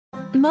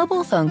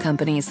Mobile phone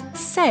companies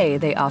say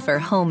they offer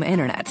home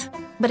internet.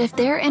 But if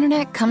their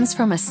internet comes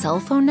from a cell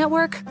phone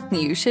network,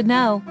 you should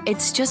know.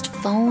 It's just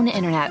phone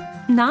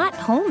internet, not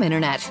home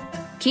internet.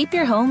 Keep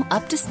your home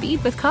up to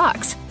speed with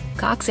Cox.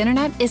 Cox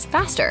internet is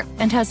faster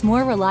and has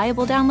more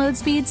reliable download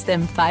speeds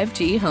than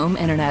 5G home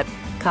internet.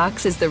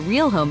 Cox is the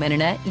real home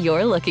internet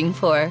you're looking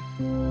for.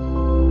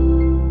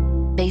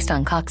 Based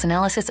on Cox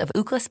analysis of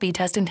Ookla speed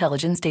test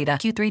intelligence data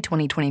Q3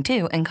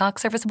 2022 and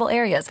Cox serviceable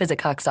areas, visit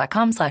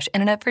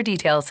cox.com/internet for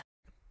details.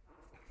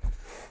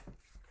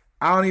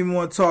 I don't even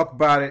want to talk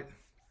about it,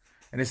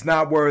 and it's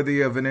not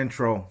worthy of an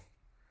intro.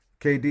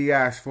 KD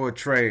asked for a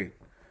trade.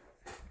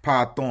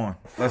 Thorn.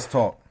 Let's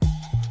talk.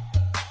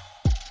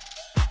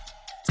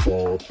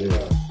 I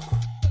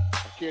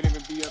can't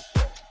even be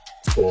upset.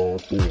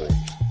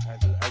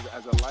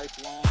 As a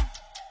lifelong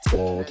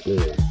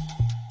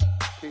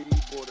KD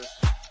bought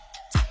us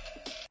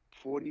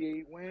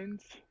 48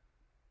 wins.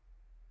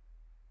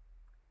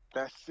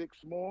 That's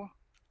 6 more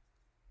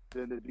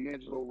than the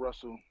D'Angelo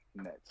Russell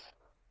Nets.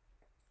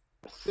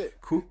 That's it.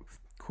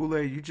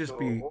 Kool-Aid, you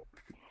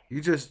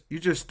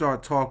just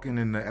start talking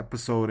and the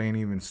episode ain't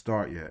even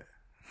start yet.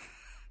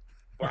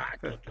 Well, I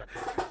said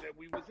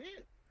we was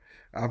in.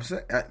 I'm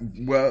saying,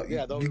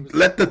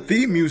 let the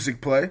theme music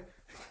play.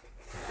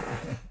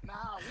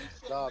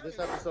 No, this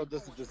episode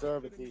doesn't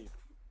deserve a theme.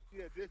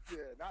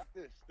 Not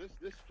this.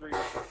 This straight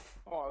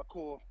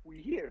hardcore.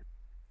 We here.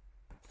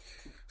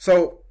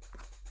 So,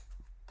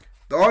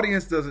 the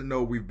audience doesn't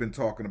know we've been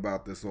talking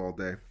about this all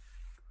day.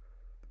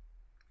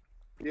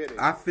 Yeah,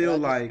 I feel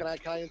Can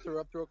I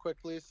interrupt real quick,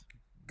 please?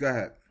 Go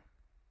ahead.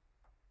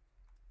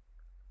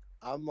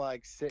 I'm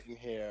like sitting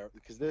here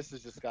because this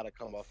has just got to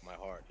come off my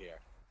heart here.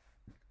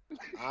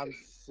 I'm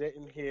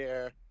sitting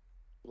here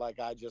like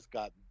I just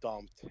got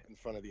dumped in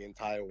front of the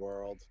entire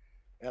world.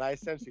 And I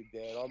essentially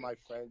did. All my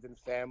friends and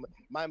family.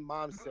 My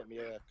mom sent me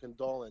a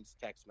condolence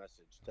text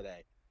message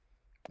today.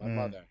 My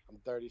mother. I'm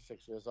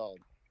 36 years old.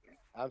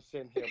 I'm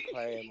sitting here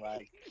playing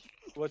like,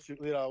 what's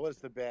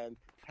the band?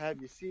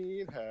 Have you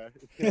seen her?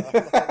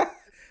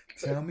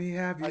 Tell me,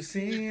 have you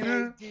seen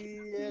her?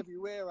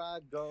 Everywhere I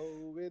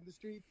go in the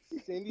streets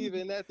and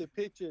even at the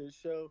picture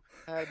show.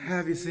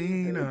 Have you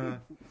seen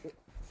her?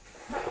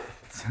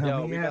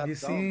 Tell me, have you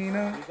seen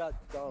her? We got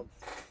dumped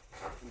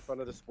in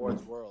front of the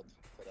sports world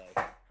today.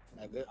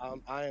 And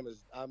I'm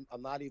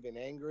not even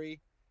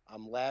angry.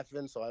 I'm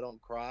laughing so I don't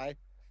cry.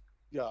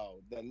 Yo,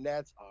 the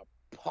Nets are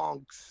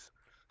punks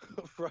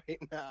right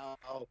now.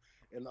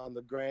 And on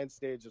the grand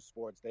stage of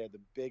sports, they are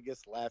the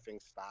biggest laughing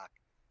stock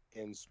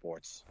in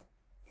sports.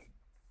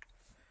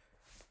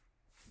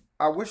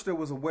 I wish there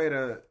was a way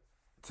to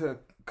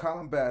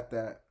combat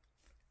that.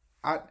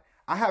 I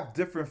have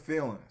different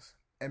feelings,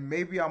 and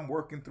maybe I'm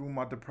working through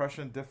my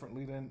depression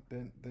differently than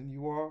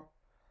you are.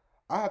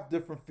 I have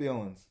different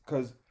feelings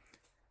because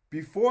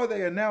before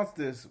they announced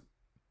this,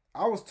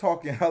 I was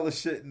talking hella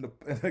shit in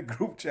the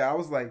group chat. I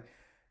was like,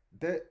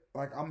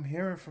 I'm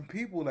hearing from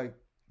people like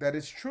that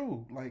it's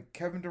true. Like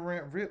Kevin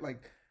Durant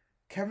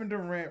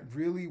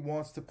really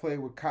wants to play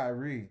with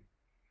Kyrie,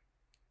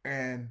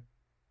 and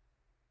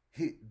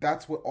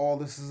that's what all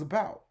this is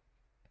about.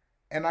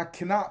 And I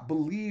cannot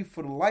believe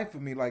for the life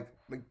of me, like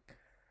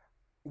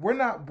we're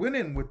not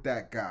winning with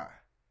that guy.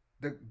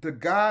 The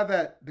guy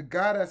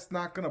that's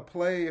not gonna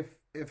play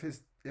if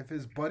his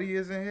buddy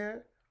isn't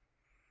here.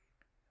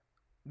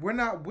 We're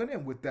not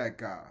winning with that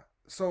guy.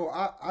 So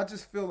I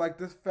just feel like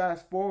this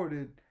fast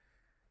forwarded,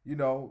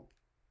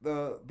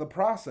 the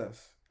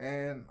process.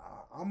 And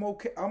I'm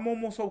okay. I'm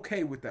almost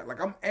okay with that.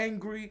 Like I'm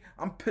angry,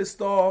 I'm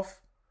pissed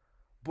off,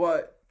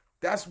 but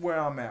that's where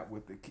I'm at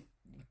with it.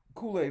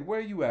 Kool-Aid, where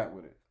are you at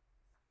with it?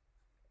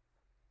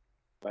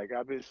 Like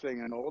I've been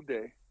saying all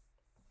day,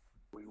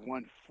 we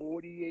won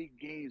 48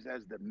 games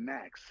as the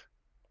max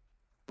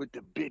with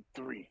the big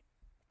three.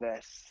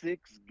 That's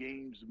 6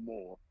 games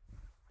more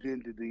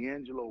than the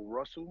D'Angelo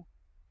Russell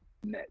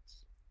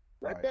Nets.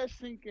 Let that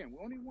sink in. We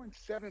only won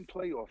 7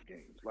 playoff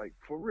games, like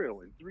for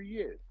real, in 3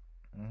 years.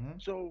 Mm-hmm.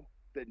 So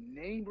the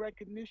name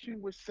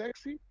recognition was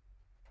sexy.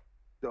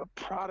 The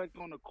product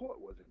on the court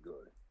wasn't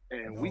good.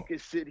 And we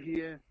could sit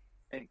here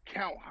and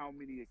count how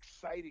many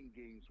exciting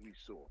games we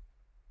saw.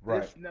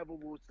 Right. This never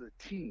was the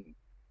team.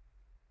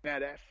 Now,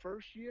 that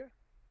first year,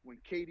 when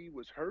KD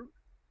was hurt,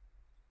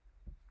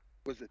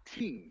 was a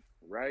team,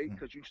 right?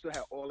 Because you still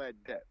had all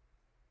that depth.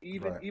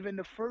 Even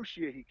the first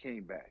year he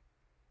came back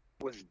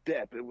was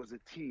depth. It was a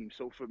team.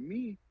 So for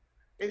me,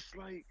 it's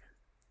like,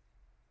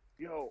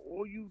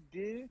 all you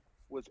did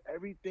was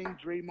everything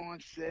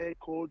Draymond said,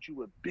 called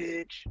you a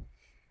bitch.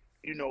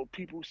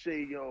 People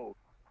say,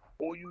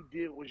 all you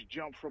did was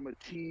jump from a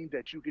team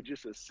that you could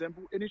just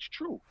assemble. And it's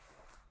true.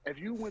 If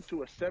you went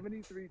to a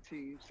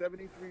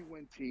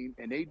 73-win team,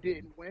 and they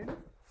didn't win,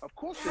 of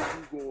course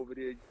if you go over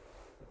there,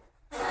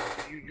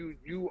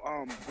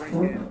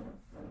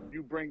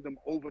 you bring them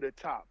over the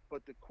top.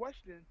 But the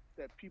question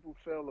that people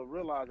fail to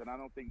realize, and I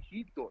don't think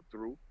he thought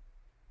through,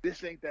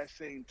 this ain't that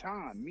same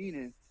time.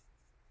 Meaning,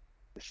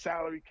 the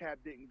salary cap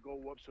didn't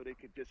go up, so they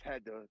could just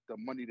had the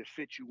money to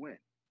fit you in.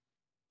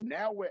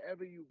 Now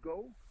wherever you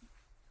go,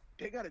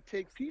 they got to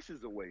take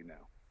pieces away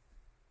now.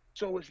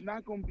 So it's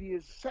not going to be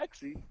as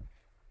sexy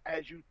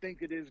as you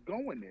think it is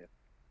going there.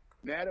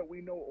 Now that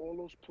we know all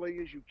those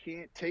players you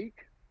can't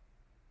take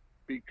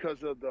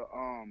because of the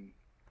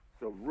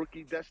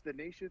rookie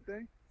destination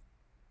thing,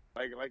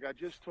 like I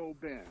just told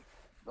Ben,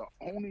 the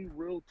only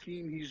real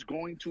team he's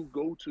going to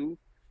go to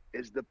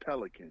is the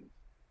Pelicans.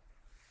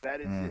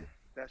 That is Mm. it.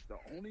 That's the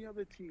only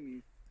other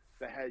team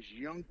that has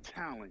young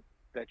talent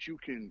that you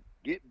can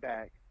get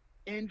back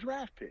in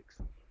draft picks.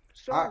 I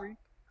Sorry,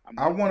 I'm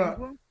I Mike wanna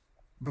Ingram.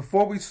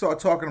 before we start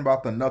talking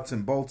about the nuts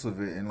and bolts of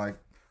it and like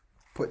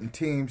putting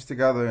teams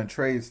together and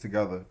trades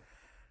together.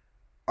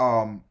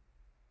 Um,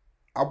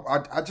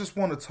 I just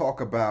want to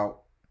talk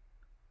about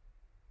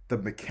the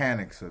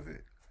mechanics of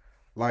it.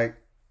 Like,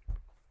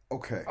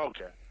 okay,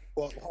 Okay.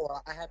 Well, hold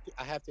on.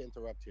 I have to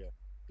interrupt here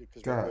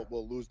because go ahead.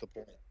 we'll lose the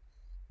point.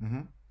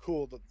 Mm-hmm.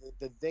 Cool.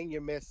 The thing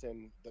you're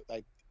missing,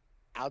 like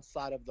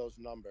outside of those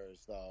numbers,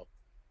 though,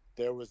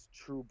 there was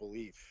true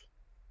belief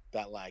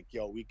that like,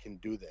 yo, we can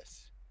do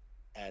this,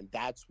 and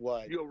that's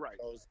what You're right.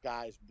 those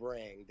guys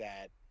bring.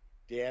 That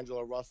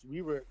D'Angelo Russell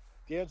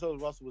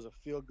was a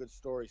feel good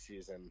story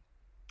season,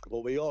 but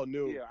we all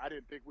knew Yeah, I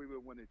didn't think we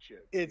would win a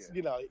chip. it's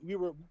Yeah. we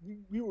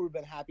would have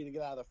been happy to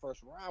get out of the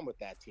first round with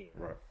that team.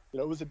 Right.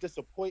 It was a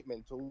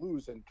disappointment to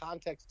lose, and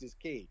context is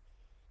key.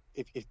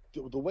 If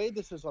the way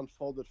this has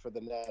unfolded for the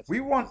Nets, We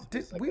won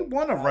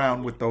a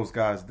round with those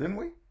guys, didn't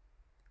we?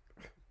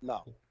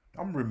 No,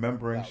 I'm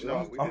remembering. No, shit. we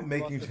I'm, we I'm didn't.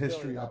 making Lost to Philly,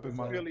 history that up in was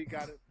my.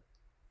 it.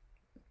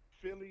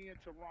 Philly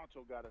and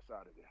Toronto got us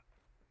out of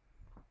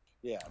there.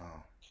 yeah.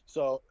 Oh.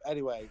 So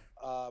anyway,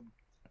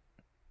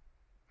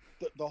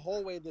 the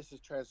whole way this has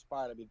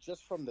transpired, I mean,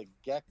 just from the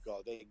get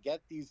go, they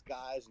get these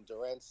guys and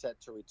Durant set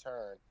to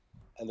return,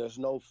 and there's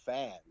no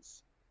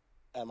fans,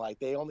 and like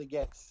they only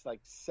get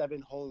like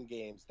 7 home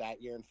games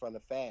that year in front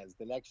of fans.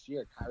 The next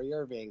year, Kyrie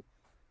Irving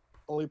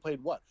only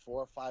played what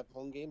 4 or 5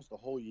 home games the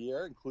whole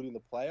year, including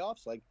the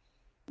playoffs. Like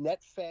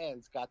net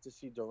fans got to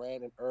see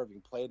Durant and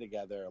Irving play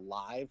together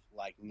live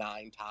like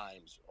 9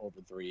 times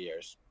over 3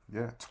 years.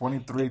 Yeah,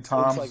 23 It's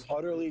times. like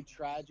utterly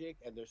tragic,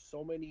 and there's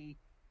so many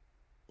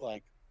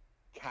like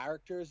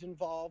characters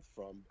involved,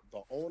 from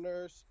the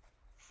owners,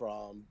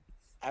 from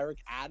Eric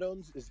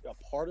Adams is a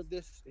part of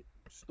this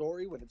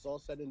story when it's all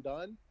said and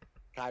done.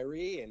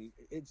 Kyrie, and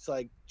it's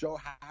like Joe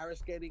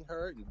Harris getting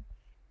hurt and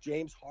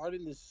James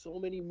Harden. There's so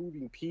many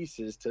moving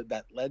pieces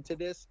that led to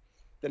this.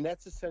 The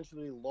Nets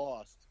essentially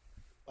lost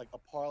like a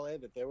parlay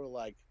that they were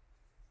like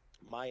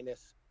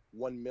minus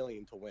 1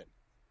 million to win.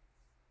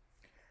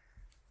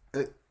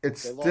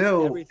 It's They lost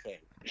still, everything.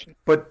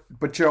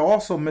 but you're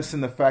also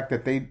missing the fact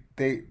that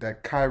that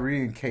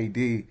Kyrie and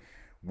KD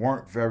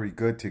weren't very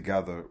good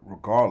together.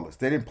 Regardless,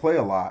 they didn't play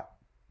a lot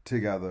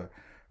together.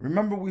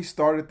 Remember, we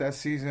started that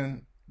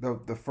season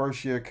the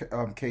first year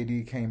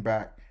KD came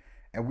back,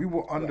 and we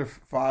were under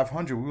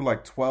 500. We were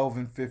like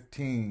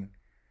 12-15,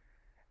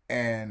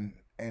 and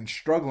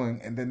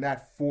struggling, and then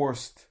that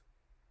forced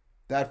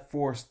the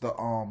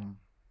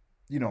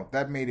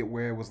that made it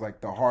where it was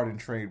like the Harden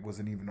trade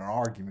wasn't even an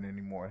argument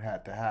anymore. It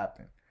had to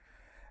happen.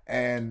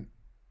 And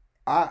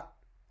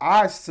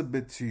I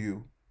submit to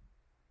you,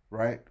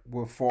 right,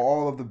 well, for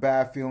all of the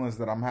bad feelings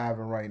that I'm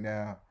having right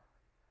now,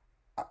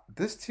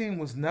 this team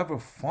was never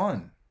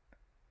fun.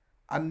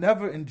 I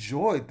never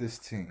enjoyed this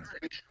team.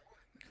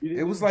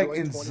 It was like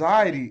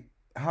anxiety,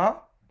 huh?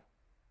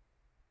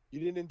 You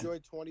didn't enjoy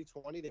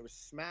 2020. They were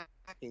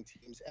smacking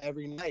teams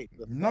every night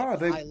with No,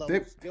 high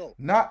level skill.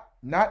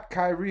 not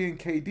Kyrie and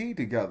KD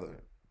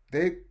together.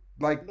 They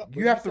like No, but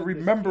you have you to said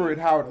remember this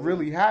it how it team,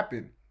 really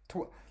happened.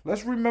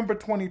 Let's remember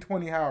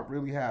 2020 how it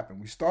really happened.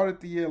 We started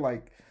the year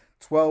like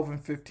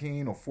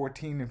 12-15 or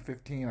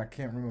 14-15. I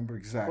can't remember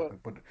exactly,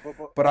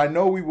 but I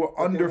know we were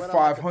under went on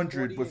like a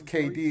 500 with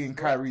 20-3 KD and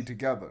Kyrie stretch.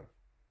 together.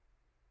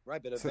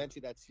 Right, but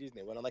eventually that season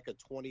they went on like a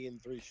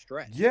 20-3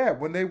 stretch. Yeah,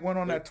 when they went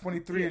on that Yeah,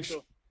 23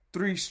 so-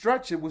 3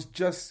 stretch, it was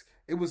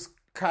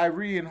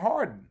Kyrie and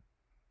Harden.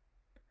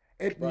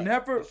 It Right.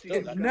 never See,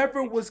 it you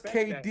never gotta was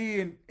expect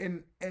KD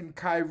and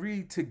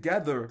Kyrie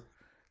together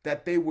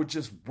that they were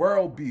just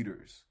world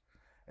beaters.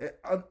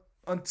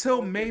 Until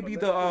Okay, maybe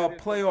but the let's put it in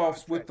some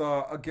playoffs with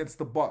context. against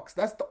the Bucks.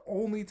 That's the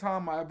only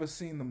time I ever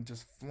seen them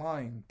just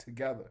flying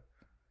together.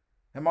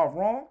 Am I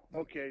wrong?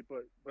 Okay,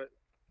 but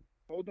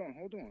hold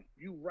on.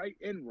 You right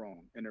and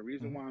wrong, and the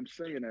reason why I'm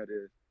saying that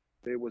is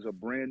there was a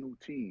brand new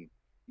team.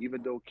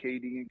 Even though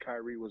KD and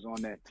Kyrie was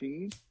on that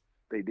team,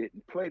 they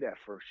didn't play that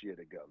first year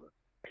together.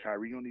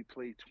 Kyrie only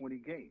played 20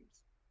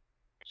 games.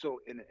 So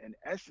in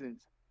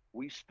essence,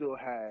 we still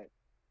had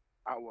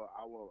our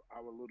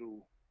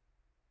little,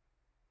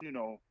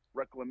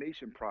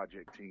 reclamation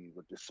project team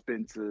with the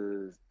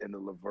Spencers and the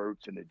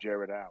Leverts and the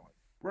Jared Allen.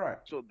 Right.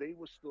 So they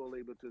were still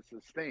able to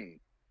sustain.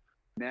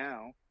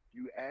 Now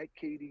you add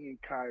KD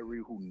and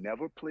Kyrie, who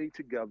never played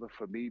together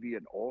for maybe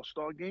an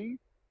All-Star game,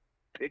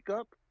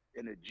 pickup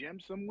in a gym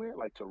somewhere,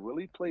 like to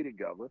really play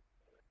together.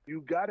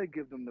 You got to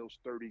give them those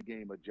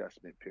 30-game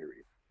adjustment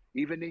period.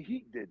 Even the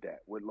Heat did that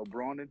with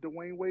LeBron and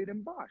Dwayne Wade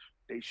and Bosh.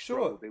 They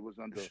Sure. struggled. They was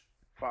under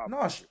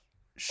No, 500.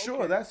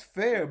 sure, Okay. that's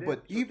fair, So then,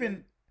 but so then,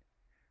 even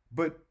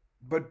but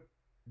but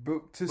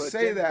to but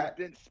say then, but that,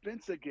 then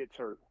Spencer gets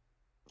hurt.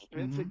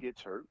 Spencer mhm.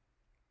 gets hurt,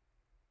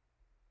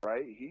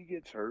 right? He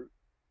gets hurt,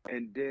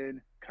 and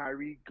then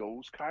Kyrie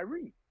goes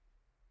Kyrie.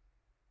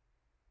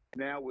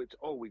 Now it's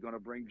we're gonna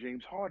bring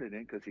James Harden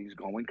in because he's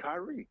going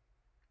Kyrie.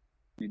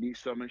 You need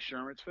some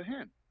insurance for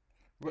him.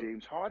 but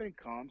James Harden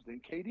comes,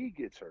 then KD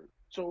gets hurt.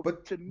 So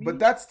but to but me,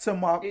 that's to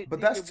my it but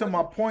it, that's it to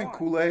my wasn't point, fun.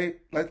 Kool-Aid.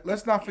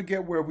 Let's not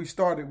forget where we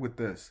started with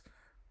this,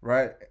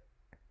 right?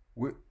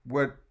 What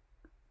what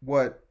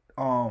what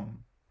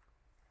um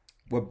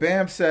what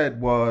Bam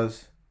said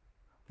was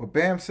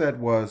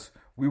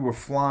we were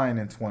flying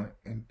in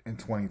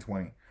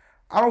 2020.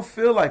 I don't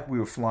feel like we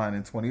were flying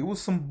in 20. It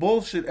was some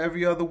bullshit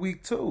every other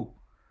week too.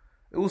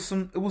 It was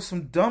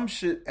some dumb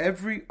shit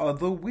every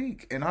other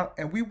week, and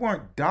we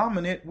weren't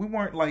dominant. We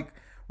weren't like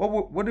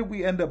what did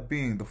we end up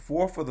being? The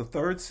fourth or the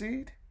third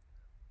seed?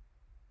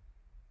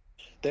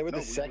 They were No,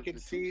 the we was second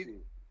the 2 seed.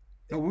 seed.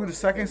 No, we were the Well,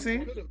 second We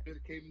seed. could have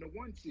became the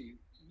 1 seed.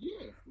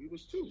 Yeah, we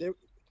was 2.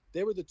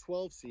 they were the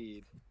 12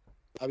 seed.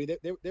 I mean,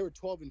 they were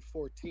 12 and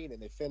 14,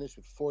 and they finished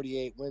with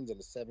 48 wins in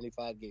a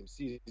 75 game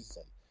season.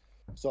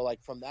 So,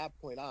 like from that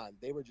point on,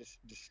 they were just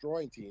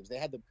destroying teams. They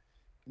had the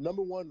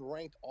number 1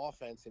 ranked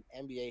offense in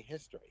NBA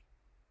history,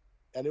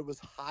 and it was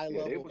high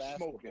Yeah, level they was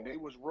basketball. smoking. They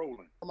was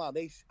rolling. Come on,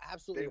 they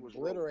absolutely They was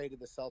obliterated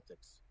the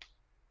Celtics.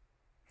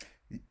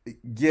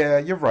 Yeah,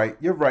 you're right.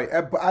 You're right.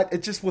 But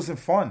it just wasn't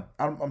fun.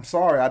 I'm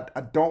sorry.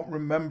 I don't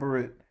remember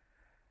it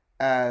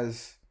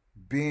as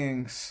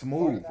being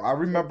smooth. I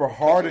remember Because it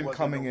Harden wasn't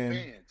coming no in.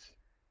 fans.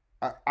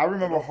 I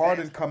remember No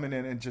Harden fans coming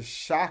in and just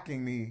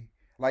shocking me.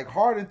 Like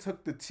Harden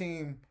took the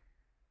team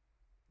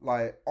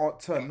like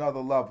to another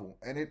level,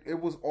 and it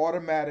was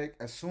automatic.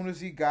 As soon as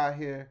he got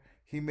here,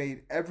 he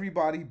made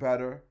everybody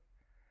better.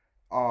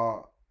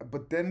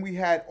 But then we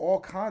had all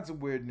kinds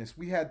of weirdness.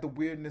 We had the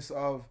weirdness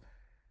of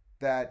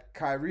that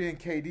Kyrie and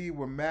KD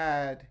were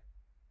mad.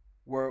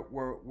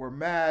 Were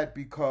mad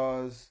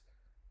because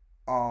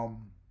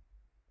um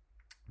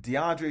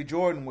DeAndre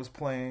Jordan was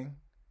playing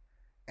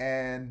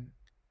and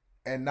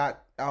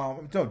not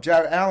no,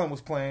 Jared Allen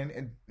was playing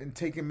and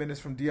taking minutes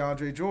from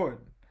DeAndre Jordan.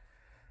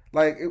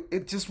 Like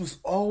it just was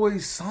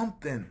always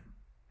something.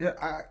 Yeah,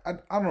 I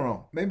don't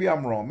know. Maybe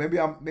I'm wrong.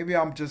 Maybe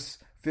I'm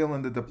just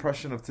feeling the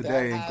depression of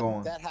today and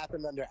going That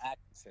happened under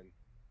Atkinson.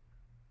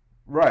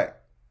 right,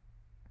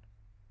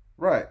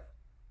 right.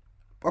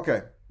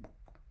 Okay,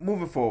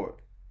 moving forward.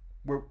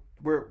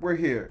 We're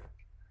here.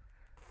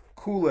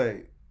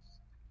 Kool-Aid.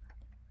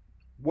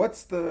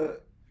 What's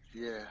the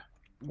Yeah.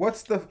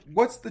 what's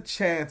the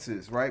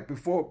chances, right?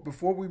 Before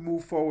we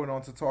move forward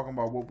on to talking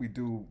about what we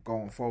do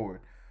going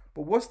forward.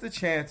 But what's the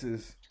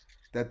chances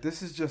that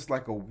this is just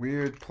like a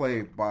weird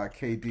play by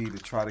KD to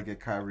try to get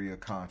Kyrie a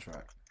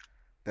contract?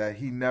 That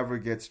he never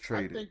gets I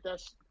traded. think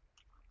that's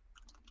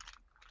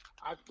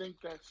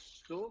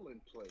still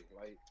in play.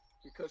 Like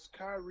because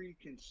Kyrie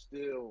can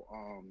still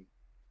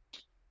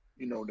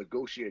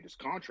negotiate his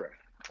contract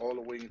all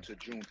the way into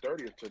June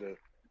 30th to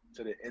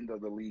the end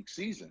of the league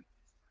season.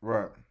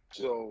 Right.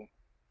 So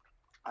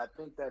I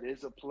think that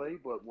is a play,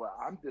 but what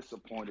I'm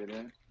disappointed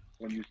in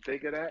when you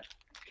think of that,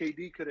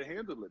 KD could have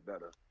handled it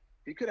better.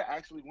 He could have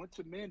actually went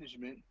to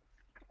management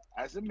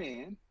as a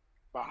man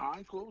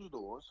behind closed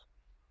doors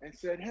and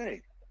said,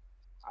 "Hey,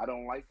 I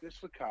don't like this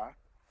for Kai.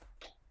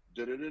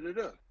 Da da da da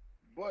da."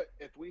 But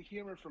if we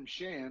hearing from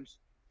Shams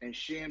and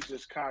Shams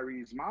is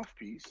Kyrie's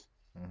mouthpiece,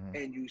 Mm-hmm.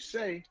 and you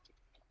say,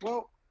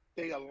 "Well,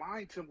 they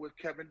aligned him with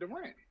Kevin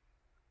Durant.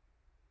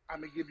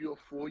 I'm gonna give you a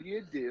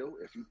 4-year deal.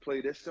 If you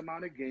play this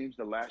amount of games,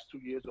 the last 2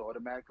 years are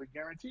automatically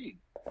guaranteed."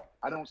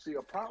 I don't see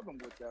a problem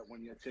with that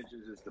when your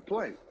intention is to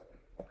play.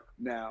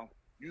 Now,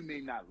 you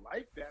may not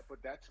like that,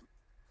 but that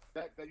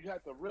you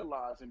have to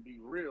realize and be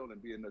real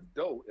and be an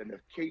adult. And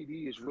if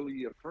KD is really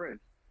your friend,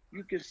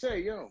 you can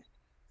say, "Yo,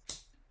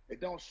 it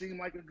don't seem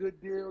like a good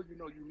deal.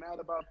 You mad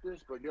about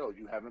this, but yo,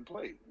 you haven't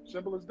played.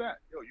 Simple as that.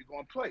 Yo, you're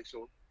gonna play,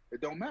 so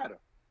it don't matter."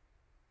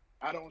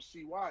 I don't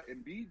see why.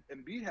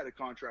 Embiid had a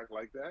contract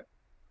like that.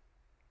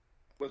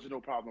 Wasn't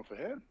no problem for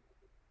him.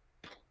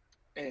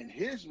 And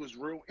his was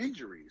real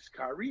injuries.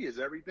 Kyrie is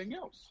everything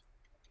else.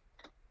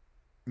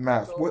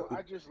 Matt, So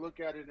I just look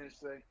at it and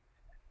say,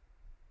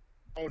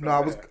 "Oh no,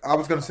 no, go ahead." I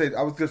was gonna say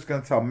I was just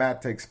gonna tell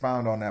Matt to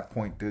expound on that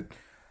point, dude.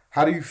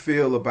 How do you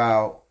feel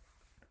about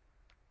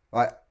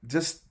like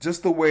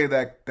just the way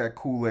that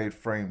Kool-Aid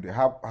framed it?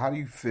 How do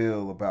you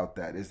feel about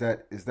that? Is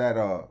that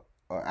a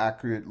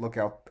accurate look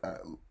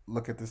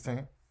at this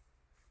team?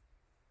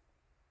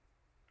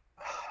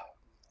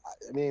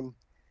 I mean,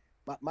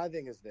 my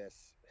thing is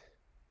this: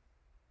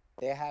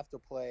 they have to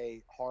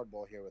play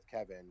hardball here with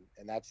Kevin,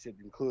 and that should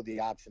include the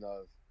option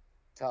of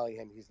telling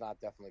him he's not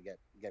definitely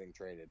getting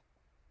traded,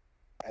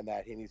 and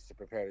that he needs to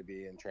prepare to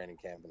be in training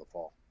camp in the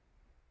fall.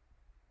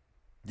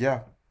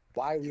 Yeah.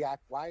 Why are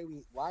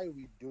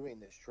we doing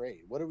this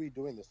trade? What are we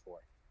doing this for?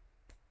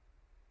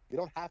 We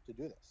don't have to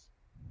do this,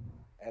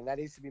 and that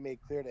needs to be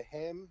made clear to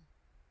him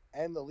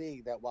and the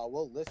league that while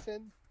we'll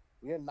listen,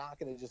 we are not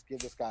going to just give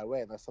this guy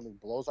away unless something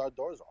blows our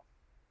doors off.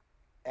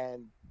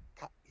 And,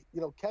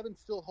 Kevin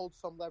still holds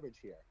some leverage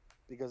here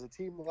because a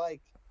team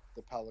like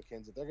the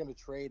Pelicans, if they're going to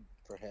trade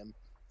for him,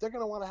 they're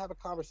going to want to have a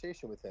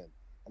conversation with him.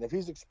 And if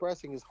he's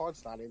expressing his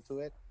heart's not into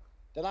it,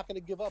 they're not going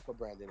to give up a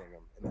Brandon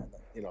Ingram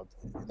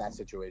in that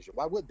situation.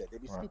 Why would they?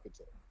 They'd be stupid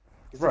to.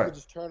 Because they could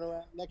just turn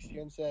around next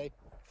year and say,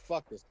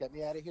 fuck this, get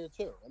me out of here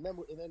too. And then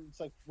it's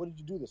like, what did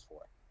you do this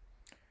for?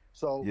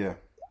 So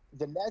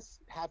the Nets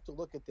have to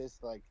look at this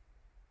like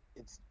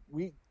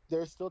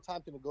there's still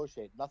time to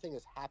negotiate. Nothing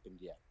has happened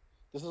yet.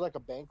 This is like a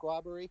bank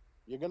robbery.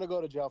 You're going to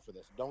go to jail for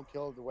this. Don't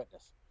kill the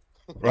witness.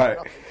 Right.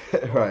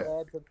 Right.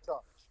 Add to the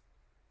charge.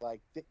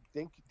 Like,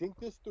 think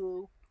this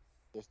through.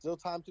 There's still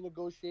time to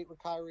negotiate with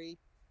Kyrie,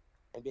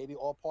 and maybe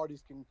all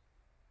parties can.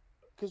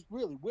 Because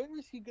really, where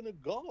is he going to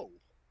go?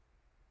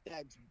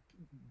 That's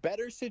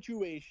better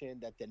situation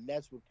that the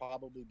Nets would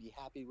probably be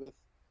happy with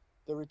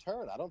the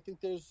return. I don't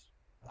think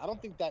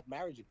that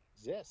marriage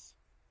exists.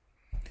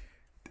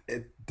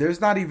 There's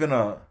not even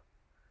a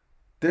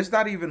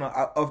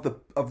of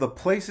the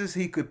places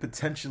he could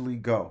potentially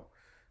go.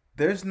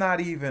 There's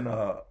not even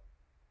a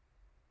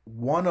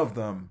one of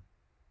them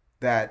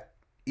that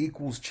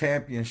equals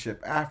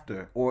championship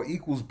after or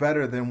equals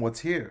better than what's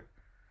here.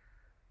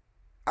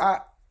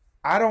 I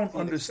don't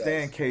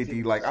understand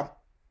KD. Like I'm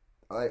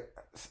like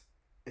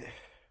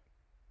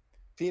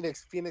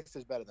Phoenix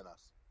is better than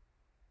us.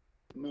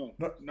 No,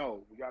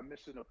 y'all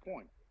missing a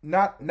point.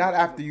 Not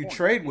after you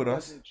trade with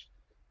us.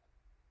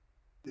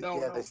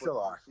 No, they still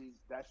are. See,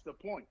 that's the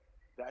point.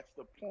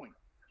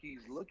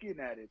 He's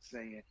looking at it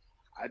saying,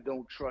 I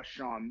don't trust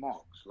Sean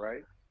Marks,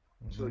 right?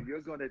 Mm-hmm. So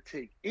you're going to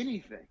take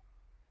anything.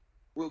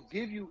 We'll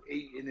give you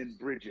Ayton and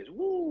Bridges.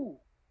 Woo!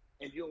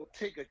 And you'll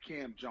take a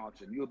Cam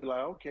Johnson. You'll be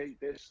like, okay,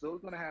 they're still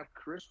going to have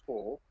Chris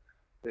Paul.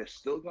 They're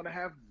still going to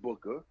have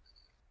Booker.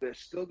 They're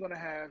still going to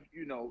have,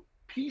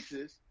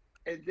 pieces.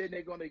 And then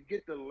they're going to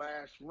get the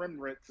last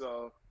remnants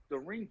of the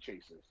ring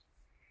chasers.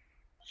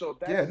 So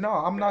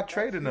I'm not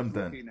trading them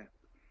then.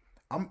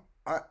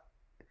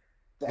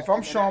 If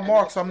I'm Sean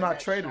Marks, I'm not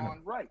trading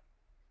him. Right.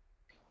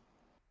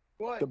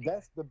 But the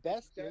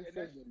best thing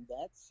for the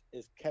Nets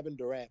is Kevin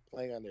Durant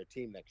playing on their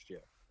team next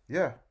year.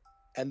 Yeah.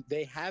 And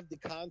they have the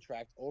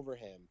contract over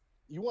him.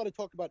 You want to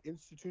talk about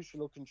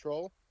institutional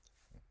control?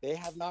 They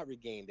have not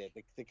regained it.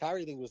 The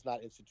Kyrie thing was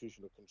not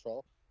institutional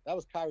control. That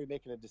was Kyrie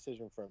making a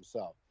decision for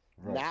himself.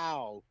 Right.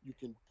 Now you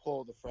can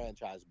pull the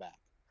franchise back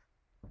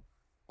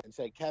and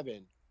say,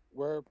 Kevin,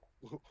 we're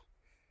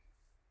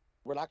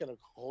not going to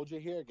hold you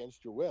here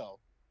against your will,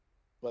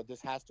 but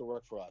this has to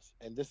work for us.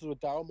 And this is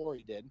what Daryl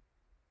Morey did.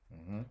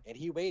 Mm-hmm. And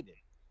he waited.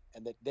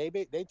 And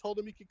they told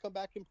him he could come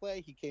back and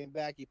play. He came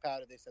back. He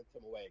pouted. They sent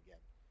him away again.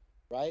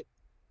 Right?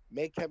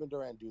 Make Kevin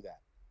Durant do that.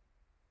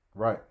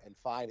 Right. And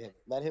fine him.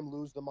 Let him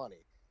lose the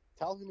money.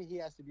 Tell him he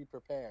has to be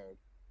prepared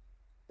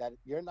that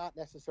you're not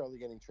necessarily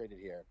getting traded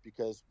here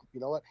because, you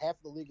know what? Half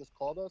of the league has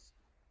called us,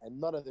 and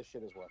none of this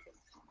shit is worth it.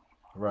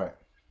 Right.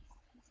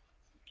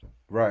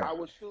 Right. I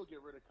would still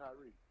get rid of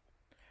Kyrie.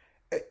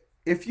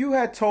 If you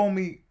had told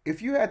me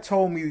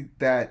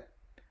that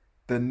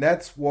the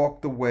Nets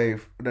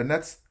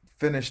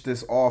finished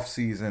this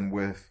offseason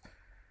with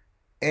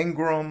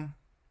Ingram,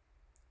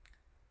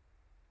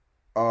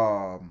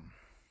 I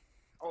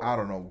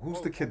don't know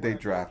who's the kid they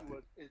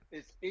drafted.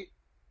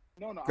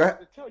 I have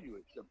to tell you,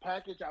 it's the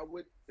package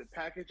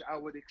I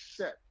would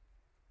accept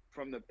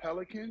from the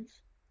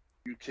Pelicans.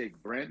 You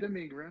take Brandon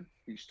Ingram,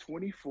 he's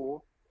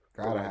 24,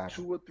 got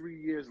 2 or 3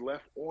 years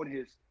left on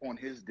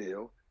his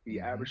deal. He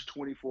averaged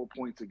 24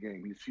 points a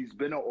game. He's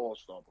been an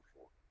all-star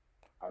before.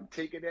 I'm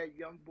taking that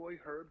young boy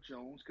Herb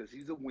Jones because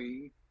he's a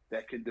wing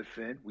that can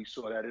defend. We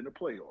saw that in the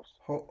playoffs.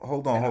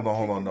 Hold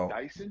on. No.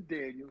 Dyson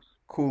Daniels.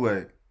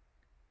 Kool-Aid.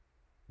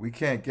 We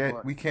can't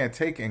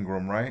take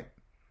Ingram, right?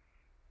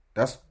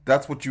 That's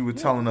what you were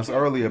telling us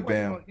earlier,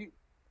 Bam.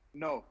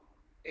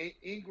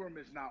 Ingram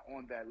is not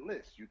on that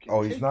list. You can.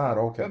 Oh, he's not.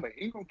 Okay. Remember,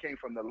 Ingram came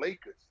from the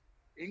Lakers.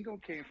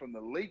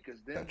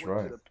 Then that's went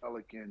right. to the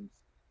Pelicans.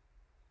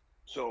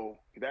 So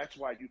that's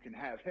why you can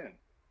have him.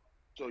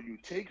 So you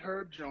take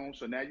Herb Jones.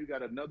 So now you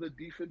got another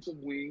defensive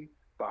wing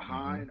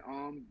behind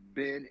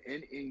Ben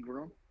and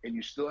Ingram, and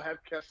you still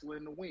have Kessler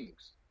in the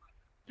wings.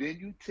 Then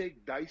you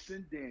take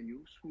Dyson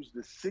Daniels, who's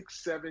the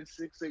 6'7",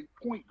 6'8"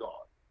 point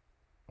guard.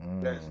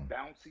 That's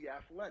bouncy,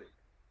 athletic.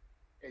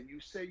 And you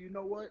say, you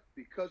know what?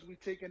 Because we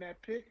taking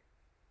that pick,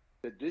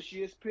 this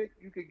year's pick,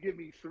 you could give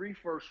me 3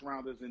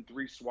 first-rounders and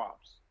 3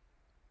 swaps.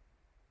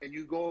 And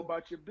you go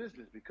about your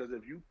business. Because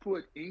if you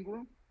put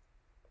Ingram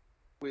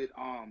with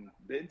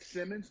Ben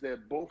Simmons, they're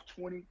both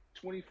 20,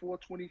 24,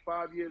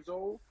 25 years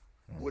old,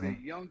 with a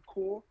young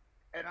core,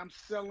 and I'm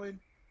selling,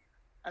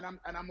 and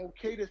I'm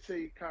okay to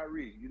say,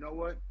 Kyrie, you know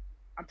what?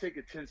 I'm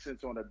taking 10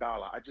 cents on the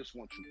dollar. I just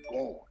want you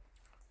gone.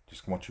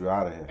 Just want you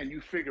out of here. And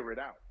you figure it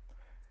out.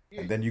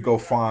 And then you go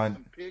find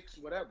some picks,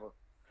 whatever.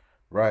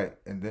 Right.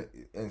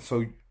 And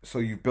so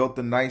you built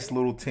a nice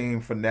little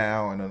team for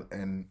now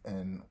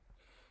and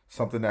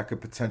something that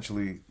could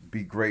potentially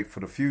be great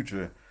for the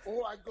future.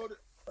 Or I go to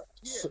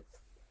Yeah. So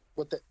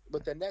what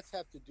the Nets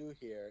have to do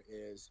here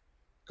is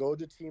go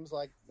to teams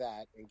like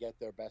that and get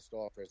their best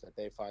offers that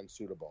they find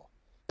suitable,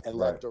 and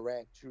let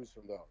Durant choose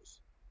from those,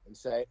 and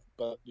say,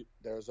 but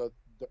there's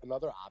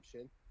another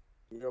option.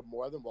 You're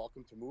more than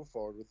welcome to move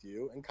forward with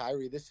you and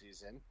Kyrie this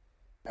season,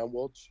 and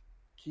we'll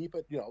keep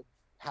it.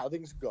 How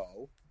things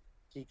go.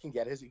 He can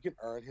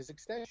earn his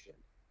extension,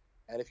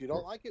 and if you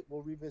don't like it,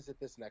 we'll revisit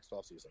this next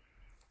offseason.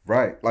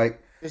 Right,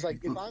 it's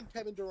like if I'm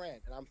Kevin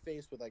Durant and I'm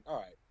faced with all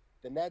right,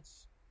 the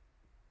Nets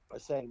are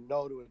saying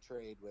no to a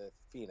trade with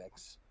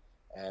Phoenix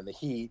and the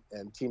Heat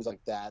and teams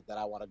like that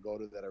I want to go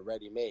to that are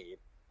ready made.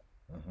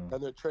 Mm-hmm.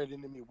 And they're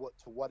trading to me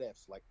to what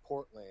ifs like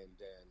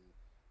Portland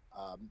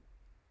and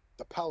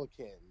the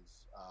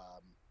Pelicans,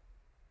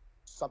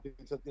 something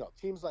to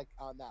teams like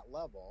on that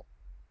level.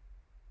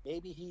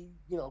 Maybe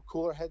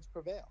cooler heads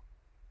prevail,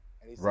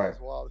 and he says,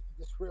 "Well,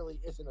 this really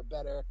isn't a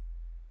better,"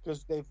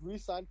 because they've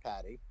re-signed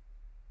Patty.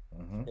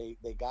 Mm-hmm.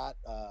 They got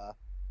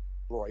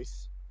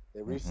Royce.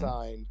 They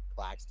re-signed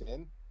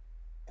Claxton.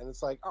 And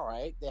it's like, all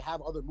right, they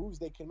have other moves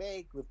they can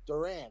make with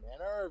Durant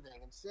and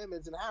Irving and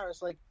Simmons and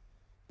Harris.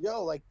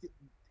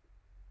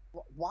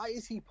 Why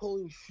is he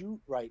pulling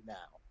shoot right now?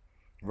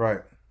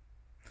 Right.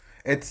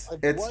 It's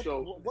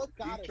what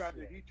got us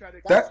here?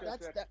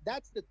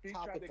 That's the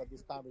topic of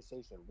this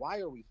conversation. Why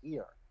are we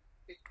here?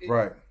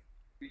 Right.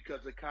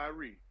 Because of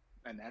Kyrie.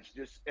 And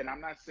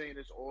I'm not saying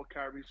it's all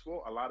Kyrie's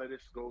fault. A lot of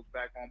this goes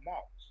back on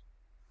Marks.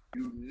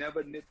 You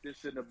never nipped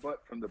this in the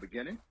butt from the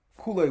beginning.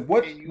 Kool-Aid,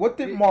 what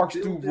did Marks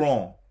do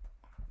wrong?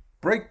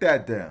 Break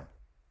that down.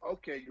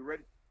 Okay, you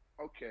ready?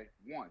 Okay,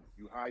 one,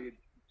 you hired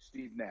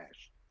Steve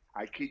Nash.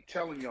 I keep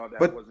telling y'all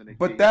that wasn't a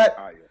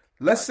hire.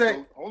 Let's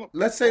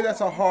say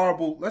that's a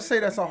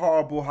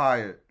horrible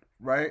hire,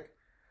 right?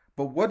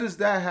 But what does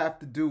that have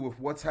to do with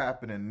what's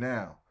happening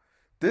now?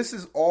 This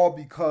is all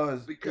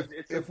because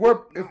if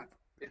we're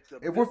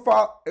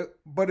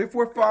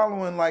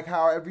following like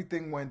how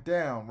everything went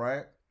down,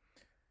 right?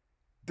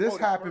 This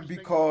happened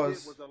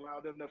because was allow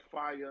them to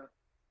fire.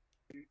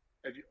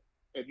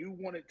 If you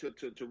wanted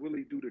to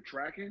really do the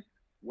tracking,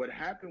 what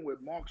happened with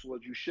Marks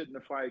was you shouldn't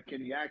have fired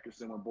Kenny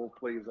Atkinson when both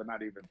players are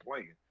not even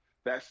playing.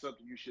 That's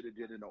something you should have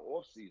did in the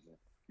offseason.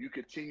 You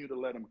continue to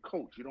let him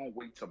coach. You don't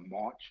wait till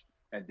March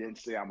and then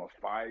say I'm gonna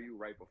fire you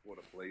right before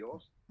the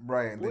playoffs.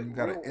 Right, and then you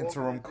got an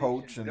interim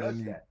coach, and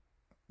then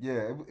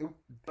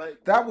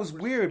that was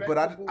weird. But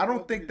I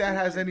don't think that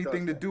has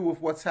anything to do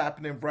with what's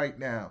happening right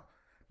now.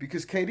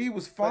 Because KD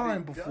was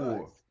fine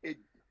before.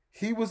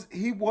 He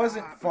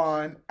wasn't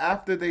fine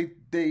after they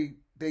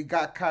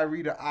got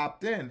Kyrie to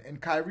opt in, and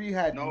Kyrie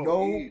had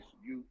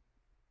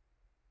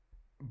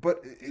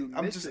But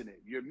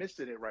You're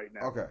missing it right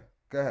now. Okay,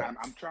 go ahead.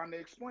 I'm trying to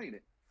explain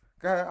it.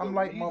 Go ahead. I'm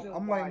lighting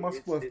my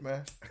spliff,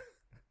 man.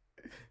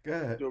 Go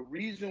ahead. The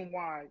reason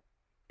why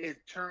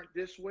it turned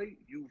this way,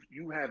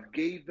 you have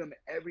gave them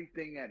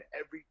everything at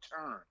every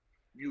turn.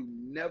 You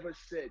never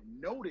said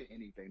no to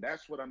anything.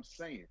 That's what I'm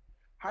saying.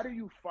 How do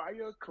you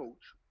fire a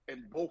coach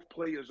and both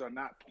players are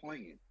not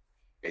playing?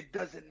 It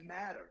doesn't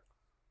matter.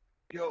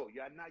 Yo,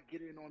 y'all not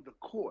getting on the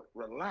court.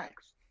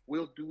 Relax.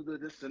 We'll do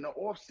this in the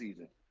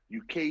offseason.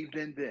 You caved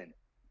in then.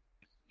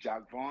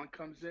 Jacques Vaughn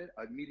comes in,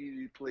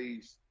 immediately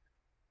plays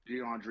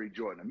DeAndre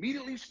Jordan.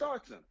 Immediately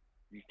starts him.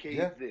 You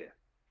caved there.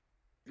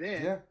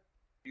 Then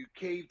you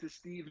caved to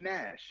Steve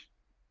Nash,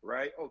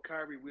 right? Oh,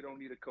 Kyrie, we don't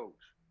need a coach.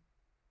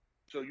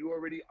 So you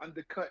already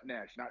undercut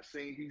Nash. Not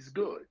saying he's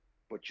good,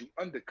 but you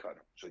undercut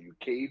him. So you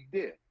caved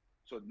there.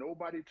 So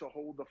nobody to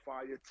hold the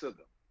fire to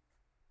them.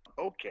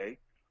 Okay.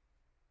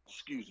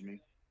 Excuse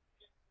me.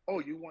 Oh,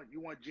 you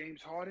want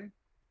James Harden?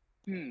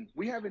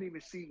 We haven't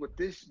even seen what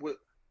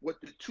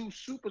the two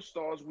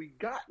superstars we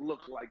got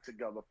look like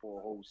together for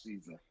a whole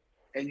season.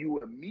 And you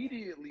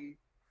immediately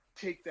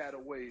take that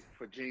away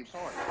for James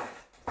Harden.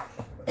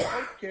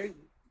 Okay.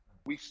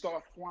 We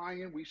start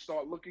flying, we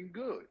start looking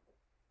good.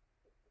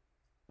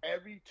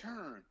 Every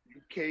turn,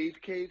 you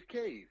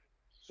cave.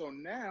 So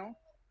now,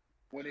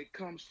 when it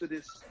comes to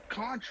this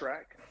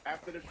contract,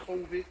 after the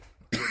COVID,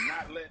 we're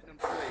not letting them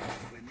play.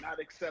 We're not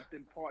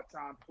accepting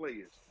part-time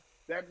players.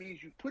 That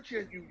means you put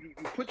your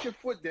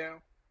foot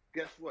down.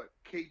 Guess what?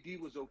 KD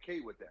was okay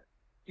with that.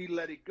 He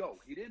let it go.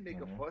 He didn't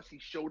make a fuss. He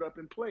showed up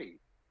and played.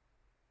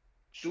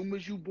 Soon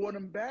as you brought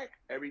him back,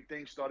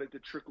 everything started to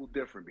trickle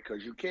different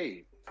because you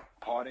caved.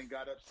 Harden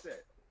got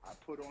upset. I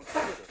put on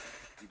Twitter,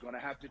 you're going to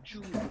have to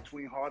choose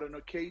between Harden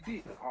or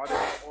KD. Harden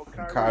or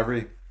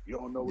Kyrie. You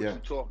don't know what you're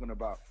talking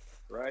about,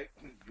 right?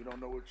 You don't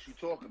know what you're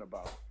talking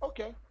about.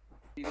 Okay.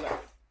 He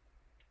left.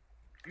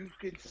 You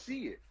can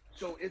see it.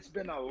 So it's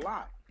been a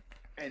lot.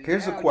 And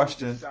here's now a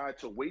question. You decide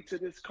to wait to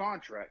this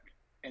contract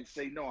and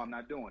say, no, I'm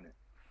not doing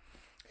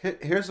it.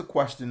 Here's a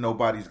question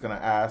nobody's going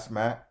to ask,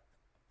 Matt.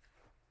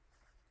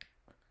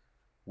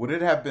 Would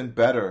it have been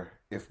better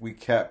if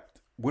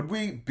would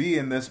we be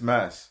in this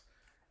mess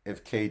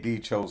if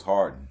KD chose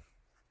Harden?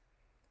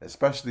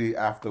 Especially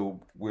after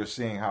we're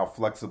seeing how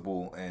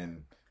flexible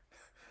and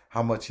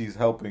how much he's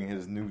helping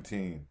his new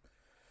team.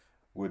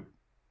 Would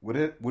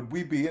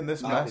we be in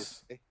this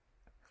mess?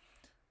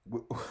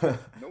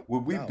 Nope.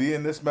 Would we No. be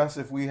in this mess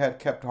if we had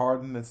kept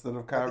Harden instead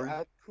of Kyrie?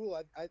 I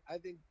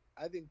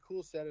think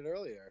Cool said it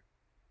earlier.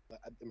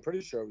 I'm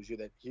pretty sure it was you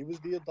that he was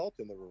the adult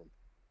in the room.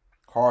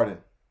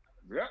 Harden.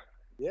 Yeah.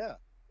 Yeah.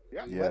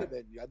 Yeah. You might have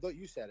been. I thought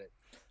you said it.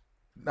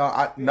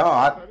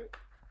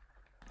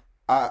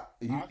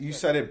 You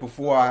said it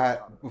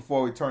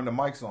before we turned the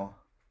mics on.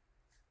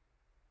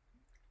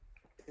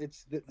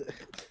 It's this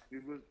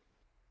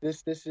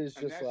is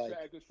And just that's like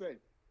sad to say.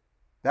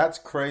 That's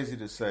crazy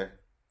to say.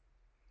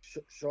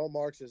 Sean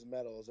Marks'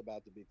 medal is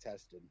about to be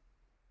tested.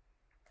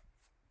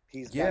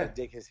 He's got to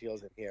dig his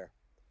heels in here.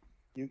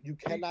 You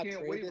cannot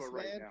trade this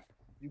man. Now.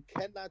 You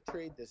cannot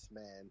trade this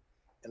man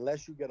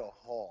unless you get a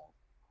haul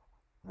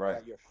Right.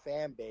 that your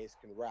fan base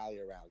can rally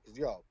around. Because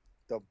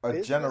a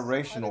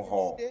generational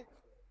haul.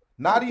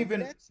 Not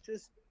even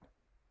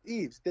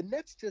the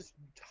Nets just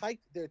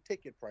hiked their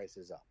ticket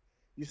prices up.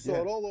 You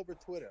saw it all over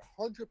Twitter.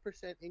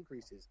 100%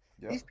 increases.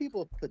 Yeah. These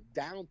people put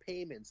down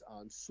payments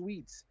on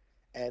suites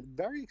and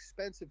very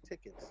expensive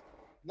tickets,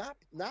 not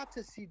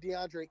to see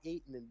DeAndre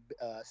Ayton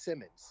and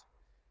Simmons.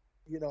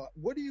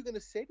 What are you going to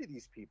say to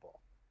these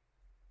people?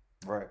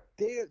 Right.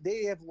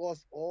 They have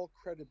lost all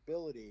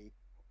credibility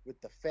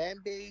with the fan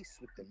base,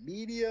 with the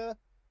media,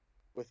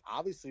 with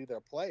obviously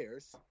their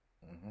players.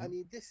 Mm-hmm. I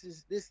mean, this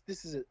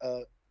is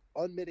a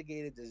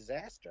unmitigated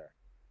disaster,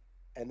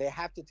 and they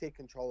have to take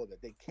control of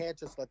it. They can't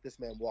just let this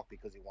man walk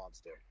because he wants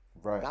to.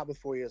 Right. Not with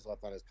 4 years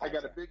left on his contract.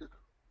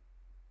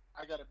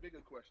 I got a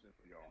bigger question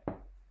for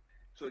y'all.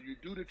 So you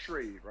do the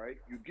trade, right?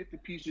 You get the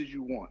pieces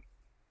you want.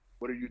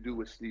 What do you do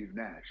with Steve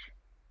Nash?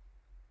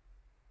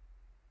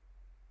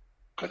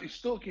 Because he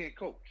still can't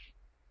coach.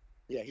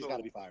 Yeah, he's got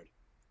to be fired.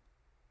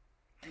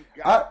 You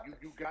got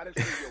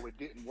to say, yo, it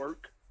didn't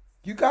work.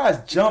 You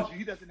guys jump.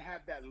 He doesn't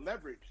have that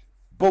leverage.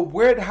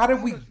 But how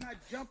did we? Not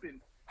jumping.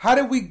 How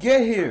did we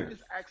get here? I'm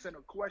just asking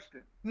a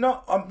question.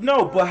 No,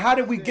 but how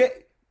did we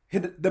get?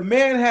 The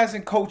man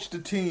hasn't coached the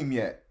team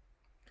yet.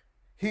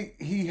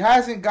 He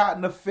hasn't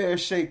gotten a fair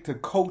shake to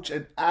coach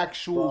an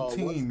actual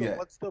team yet.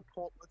 What's the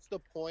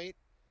point?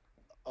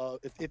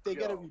 If they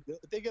get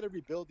a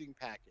rebuilding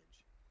package,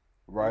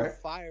 right? You're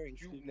firing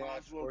Steve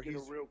Nash, or get a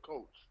real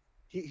coach.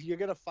 You're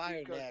gonna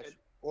fire Nash,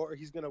 or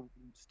he's gonna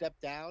step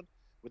down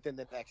within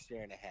the next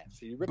year and a half.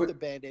 So you rip the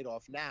Band-Aid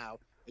off now,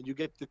 and you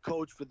get the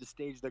coach for the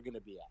stage they're gonna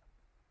be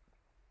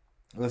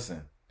at.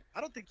 Listen, I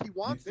don't think he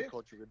wants to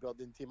coach a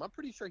rebuilding team. I'm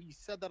pretty sure he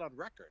said that on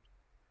record.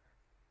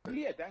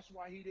 Yeah, that's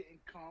why he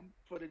didn't come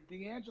for the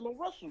D'Angelo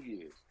Russell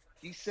years.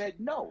 He said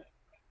no.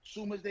 As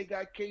soon as they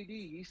got KD,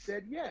 he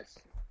said yes.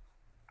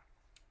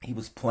 He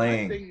was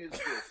playing. My thing is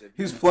this,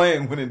 he was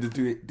playing when in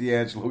the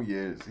D'Angelo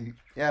years. He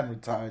hadn't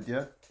retired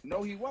yet.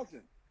 No, he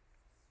wasn't.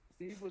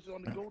 He was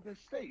on the Golden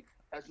State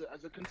as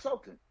a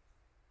consultant.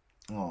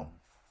 Oh,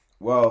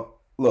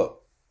 well,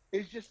 look.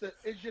 It's just the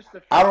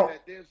fact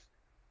that there's.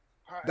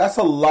 That's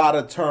a lot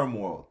of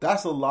turmoil.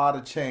 That's a lot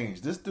of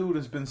change. This dude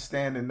has been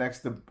standing next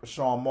to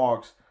Sean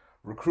Marks,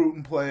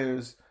 recruiting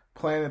players,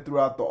 planning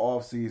throughout the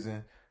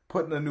offseason,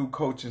 putting a new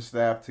coaching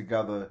staff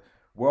together.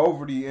 We're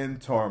already in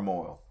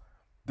turmoil.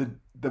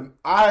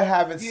 I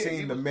haven't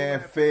seen the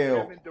man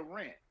fail.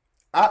 Durant.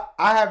 I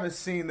haven't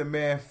seen the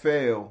man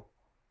fail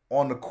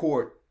on the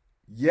court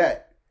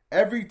yet.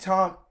 Every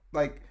time,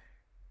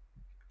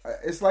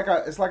 it's like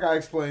I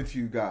explained to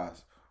you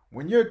guys.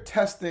 When you're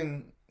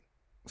testing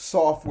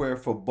software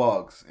for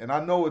bugs, and I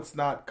know it's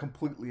not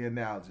completely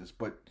analogous,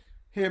 but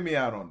hear me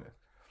out on this.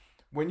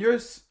 When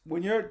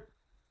you're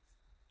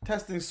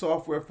testing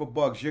software for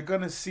bugs, you're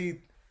gonna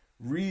see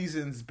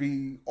reasons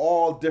be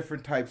all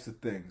different types of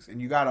things, and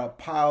you gotta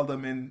pile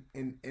them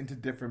into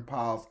different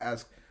piles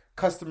as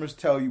customers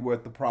tell you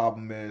what the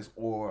problem is,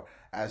 or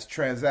as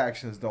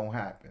transactions don't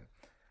happen.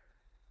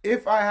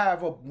 If I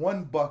have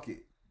one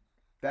bucket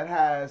that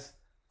has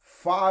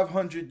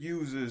 500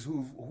 users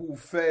who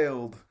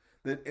failed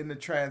in the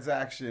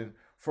transaction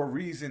for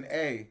reason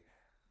A,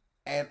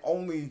 and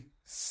only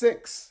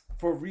 6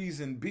 for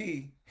reason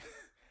B,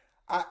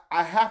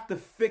 I have to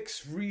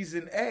fix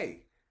reason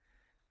A.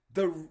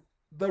 The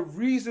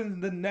reason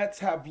the Nets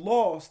have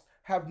lost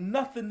have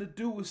nothing to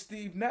do with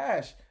Steve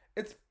Nash.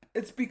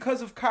 It's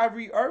because of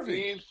Kyrie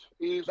Irving.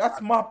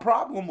 That's my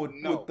problem with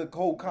the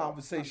whole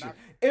conversation.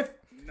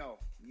 No.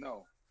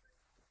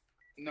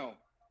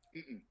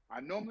 I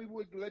normally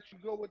would let you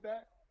go with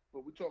that,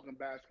 but we're talking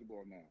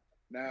basketball now.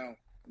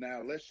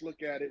 Now let's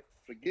look at it.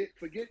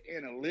 Forget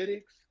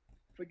analytics.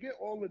 Forget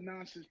all the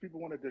nonsense people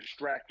want to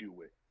distract you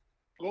with.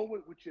 Go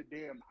with your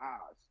damn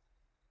eyes.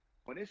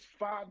 When it's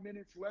 5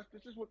 minutes left,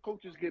 this is what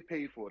coaches get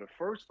paid for. The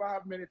first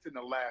 5 minutes and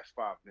the last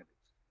 5 minutes.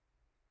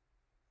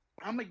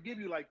 I'm going to give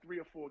you like 3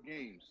 or 4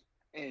 games,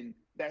 and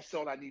that's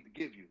all I need to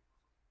give you.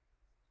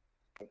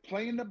 But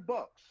playing the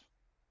Bucks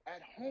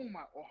at home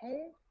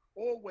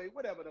or away,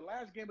 whatever, the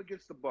last game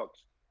against the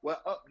Bucks, we're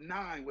up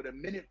 9 with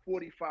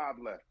 1:45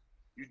 left.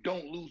 You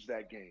don't lose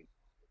that game.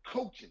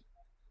 Coaching.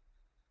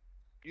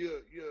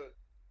 You're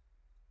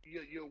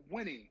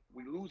winning.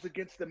 We lose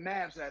against the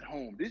Mavs at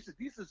home. These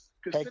is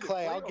Hey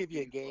Clay, I'll give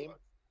you a game.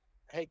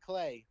 Hey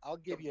Clay, I'll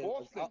give The you.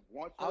 Boston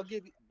wants I'll us.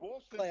 give you.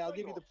 Boston Clay, I'll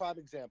give you the playoffs. prime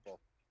example.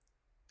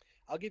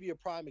 I'll give you a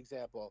prime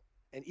example.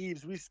 And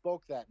Eves, we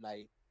spoke that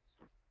night,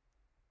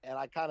 and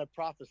I kind of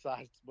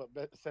prophesized what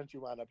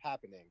essentially wound up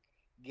happening.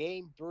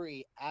 Game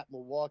 3 at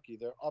Milwaukee,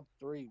 they're up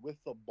 3 with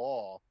the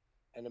ball,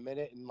 and a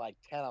minute and like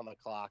 10 on the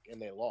clock,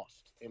 and they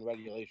lost in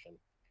regulation.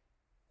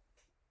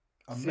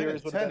 A Series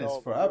minute would have 10 been is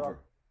over. forever.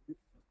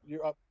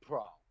 You're up,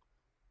 bro.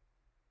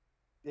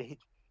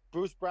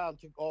 Bruce Brown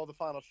took all the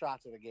final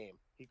shots of the game.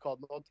 He called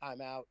no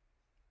timeout.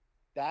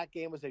 That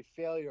game was a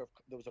failure.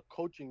 There was a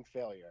coaching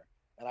failure.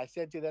 And I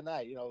said to you that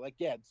night,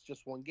 yeah, it's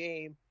just one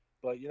game.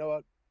 But you know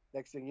what?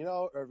 Next thing you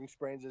know, Irving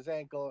sprains his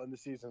ankle and the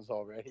season's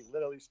over. He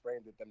literally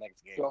sprained it the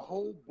next game. The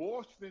whole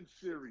Boston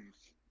series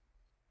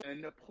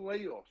and the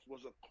playoffs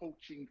was a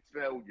coaching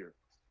failure.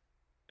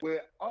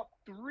 We're up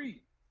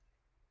 3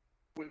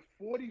 with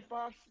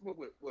 45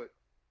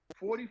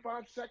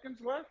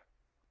 seconds left.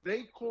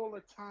 They call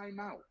a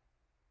timeout.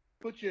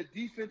 Put your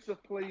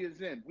defensive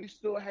players in. We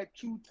still had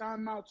 2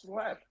 timeouts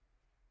left.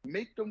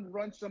 Make them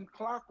run some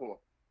clock off.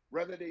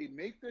 Whether they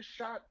make the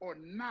shot or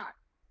not,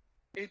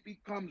 it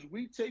becomes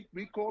we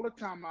call a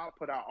timeout,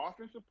 put our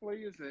offensive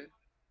players in,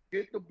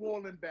 get the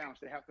ball in bounds.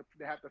 They have to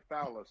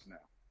foul us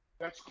now.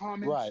 That's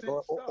common sense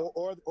stuff.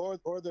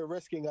 Or they're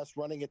risking us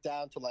running it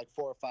down to like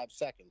 4 or 5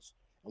 seconds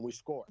and we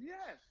score.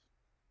 Yes.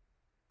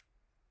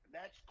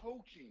 That's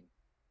coaching.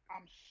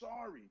 I'm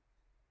sorry.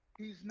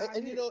 He's not.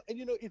 And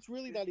it's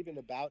really not even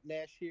about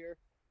Nash here.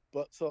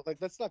 But so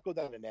let's not go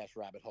down the Nash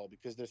rabbit hole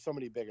because there's so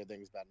many bigger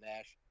things about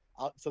Nash.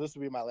 So this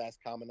will be my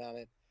last comment on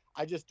it.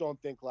 I just don't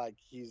think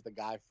he's the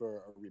guy for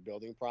a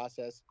rebuilding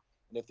process.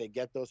 And if they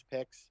get those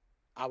picks,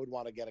 I would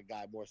want to get a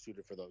guy more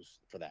suited for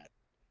that.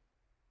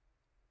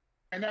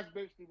 And that's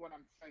basically what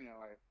I'm saying.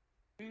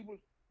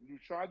 You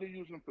try to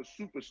use him for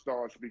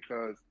superstars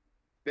because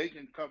they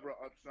can cover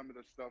up some of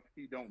the stuff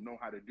he don't know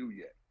how to do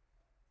yet.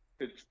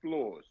 It's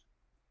flaws.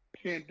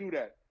 Can't do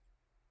that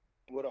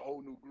with a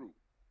whole new group.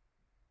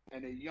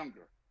 And they're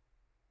younger.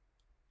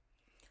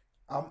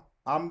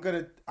 I'm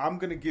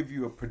gonna give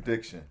you a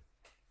prediction,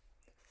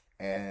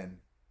 and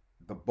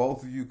the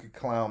both of you could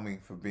clown me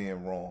for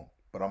being wrong,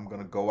 but I'm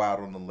gonna go out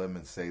on a limb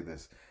and say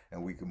this,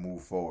 and we can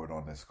move forward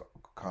on this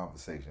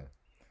conversation.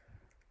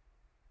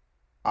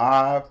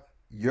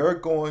 You're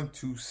going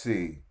to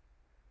see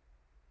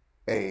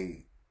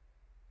a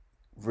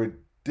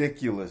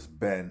ridiculous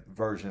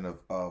version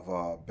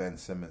of Ben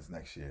Simmons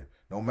next year.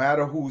 No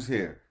matter who's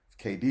here.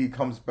 KD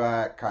comes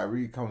back,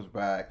 Kyrie comes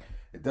back,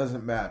 it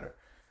doesn't matter.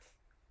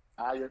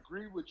 I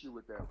agree with you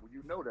with that. Well,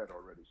 you know that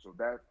already. So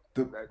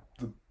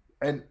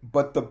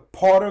but the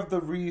part of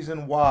the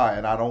reason why,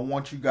 and I don't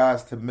want you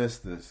guys to miss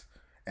this,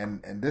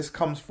 and this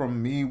comes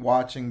from me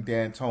watching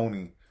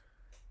D'Antoni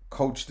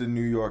coach the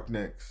New York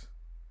Knicks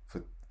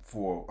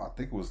for I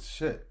think it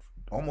was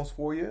almost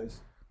 4 years.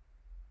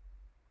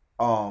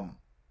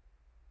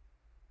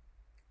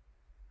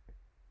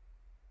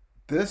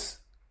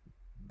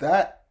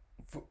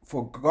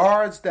 For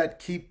guards that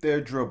keep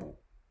their dribble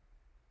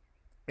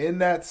in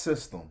that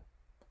system,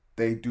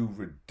 they do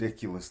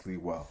ridiculously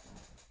well.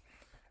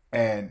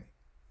 And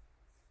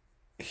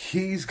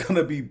he's going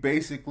to be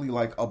basically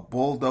like a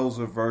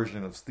bulldozer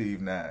version of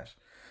Steve Nash.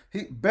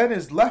 Ben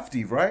is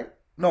lefty, right?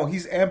 No,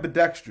 he's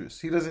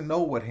ambidextrous. He doesn't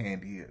know what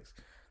hand he is.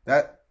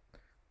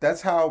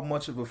 That's how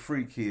much of a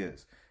freak he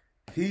is.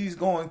 He's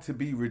going to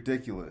be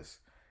ridiculous.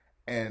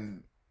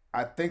 And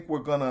I think we're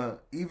gonna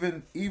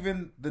even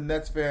the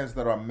Nets fans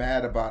that are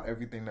mad about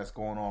everything that's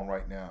going on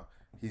right now,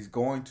 he's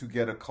going to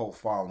get a cult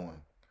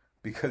following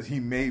because he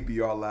may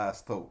be our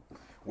last hope.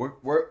 We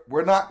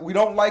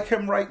don't like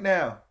him right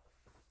now.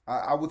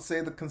 I would say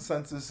the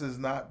consensus is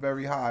not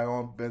very high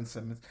on Ben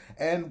Simmons,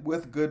 and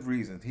with good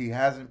reasons. He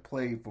hasn't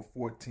played for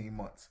 14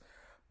 months,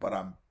 but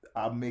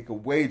I'll make a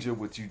wager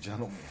with you,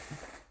 gentlemen,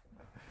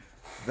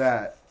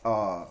 that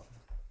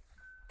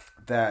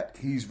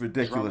he's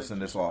ridiculous in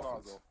this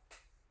offense.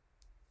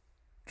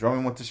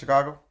 Drummond went to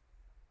Chicago?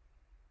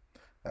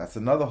 That's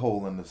another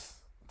hole in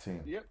this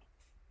team. Yep.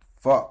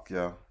 Fuck,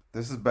 yo.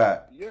 This is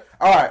bad. Yep.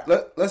 All right,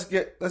 let's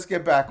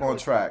get back on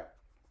track.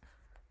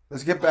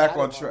 Let's get back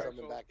on track.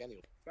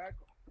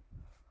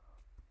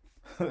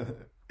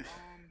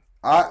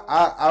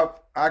 I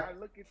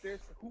look at this.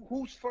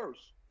 Who's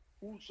first?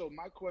 So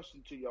my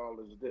question to y'all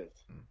is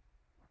this: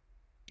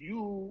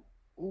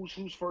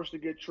 who's first to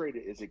get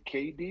traded? Is it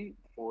KD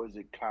or is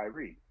it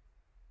Kyrie?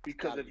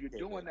 Because if you're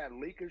doing that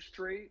Lakers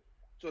trade.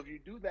 So if you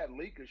do that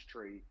Lakers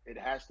trade, it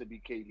has to be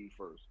KD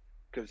first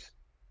because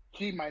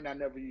he might not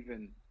never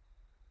even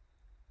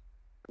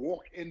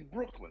walk in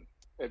Brooklyn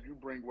if you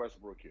bring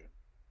Westbrook here.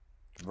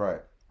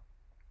 Right.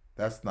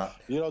 That's not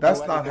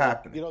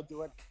happening. You don't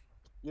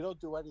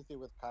do anything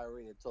with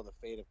Kyrie until the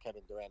fate of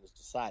Kevin Durant is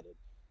decided.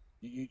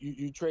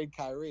 You trade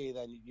Kyrie,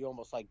 then you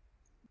almost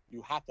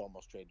you have to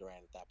almost trade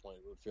Durant at that point.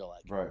 It would feel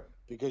like right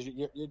because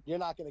you're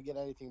not going to get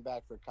anything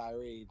back for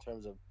Kyrie in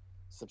terms of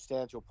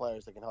substantial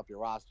players that can help your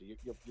roster.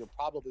 You're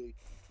probably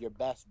your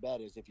best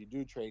bet is if you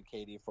do trade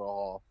KD for a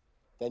haul,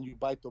 then you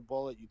bite the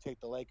bullet. You take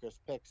the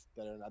Lakers picks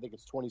that are I think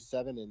it's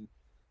 27 and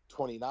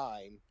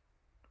 29,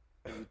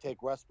 and you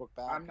take Westbrook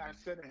back. I'm not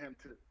sending him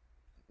to.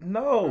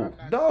 No,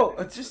 I'm not no, sending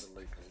him it's to just the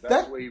Lakers. That's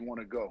that where you want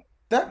to go.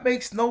 that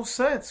makes no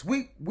sense.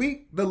 The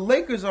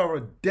Lakers are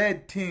a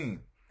dead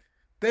team.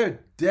 They're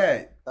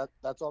dead.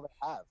 That's all they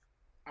have.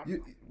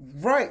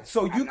 Right.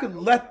 So you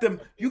can let them.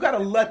 You gotta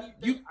let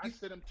you. I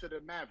sent him to the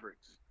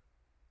Mavericks.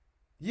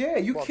 Yeah,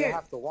 you Well, can't. they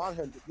have to want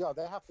him.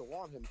 They have to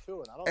want him too,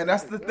 and I don't. And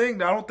that's the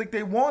thing. I don't think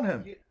they want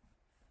him. Yeah.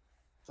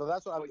 So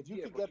that's what. If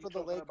you could get for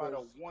the Lakers, about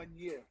a 1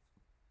 year.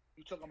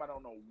 You're talking about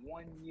on a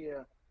 1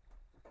 year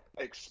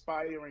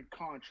expiring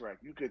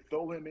contract. You could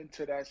throw him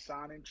into that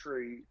sign and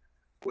trade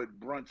with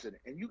Brunson,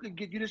 and you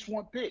just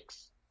want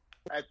picks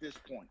at this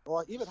point.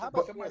 Well, even how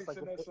about somebody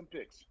send us some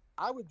picks?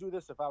 I would do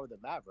this if I were the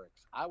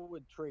Mavericks. I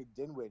would trade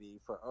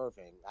Dinwiddie for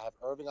Irving. I have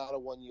Irving on a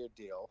 1 year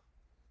deal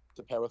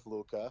to pair with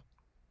Luka,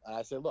 and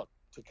I say, look,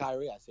 to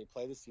Kyrie, I say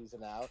play the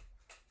season out,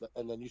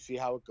 and then you see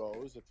how it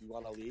goes. If you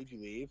want to leave, you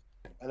leave.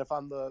 And if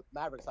I'm the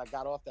Mavericks, I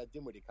got off that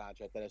Dinwiddie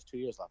contract that has 2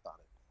 years left on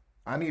it.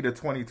 I need a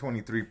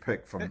 2023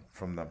 pick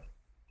from them.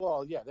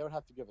 Well, yeah, they would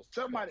have to give us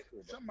somebody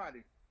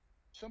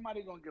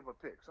gonna give a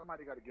pick.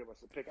 Somebody got to give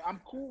us a pick.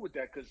 I'm cool with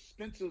that because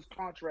Spencer's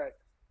contract,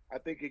 I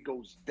think it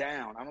goes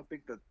down. I don't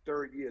think the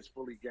third year is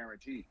fully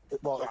guaranteed.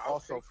 Well, so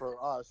also for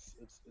us,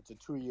 it's a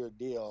 2 year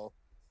deal.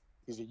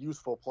 He's a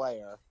useful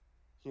player.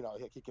 You know,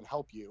 he can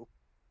help you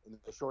in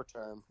the short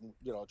term.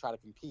 You know, try to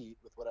compete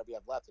with whatever you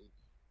have left and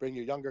bring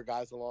your younger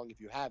guys along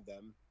if you have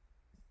them.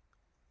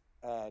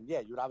 And yeah,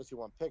 you would obviously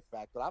want pick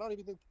back, but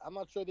I'm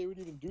not sure they would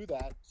even do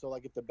that. So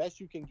like, if the best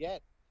you can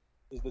get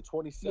is the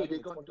 27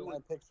 and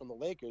 29 picks from the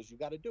Lakers, you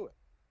got to do it.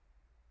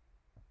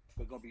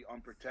 They're gonna be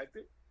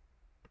unprotected.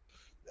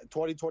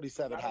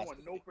 2027 has to. I don't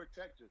want no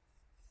protected.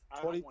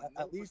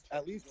 At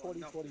least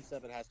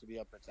 2027 has to be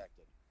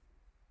unprotected.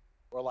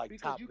 Or like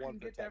because top you one can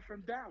get protected. that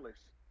from Dallas.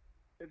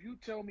 If you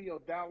tell me,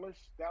 Dallas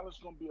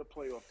gonna be a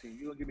playoff team,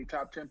 you're gonna give me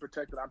top 10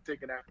 protected. I'm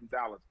taking that from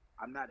Dallas.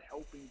 I'm not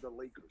helping the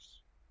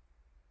Lakers.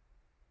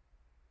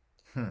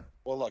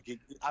 Well, look,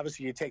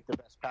 obviously you take the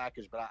best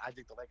package, but I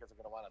think the Lakers are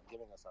going to wind up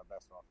giving us our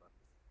best offer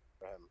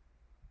for him.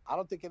 I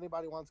don't think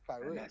anybody wants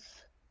Kyrie.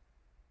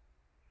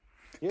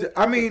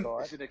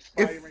 It's an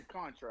expiring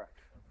contract.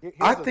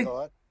 I think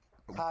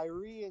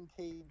Kyrie and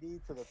KD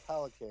to the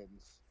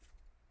Pelicans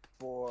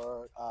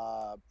for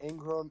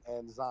Ingram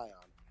and Zion.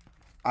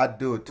 I'd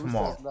do it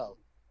tomorrow. No?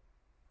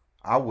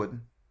 I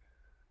wouldn't.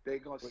 They're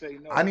gonna say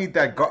no. I need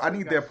that. I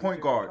need their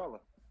point guard.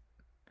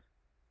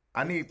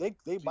 I need. They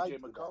might do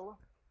McCullough.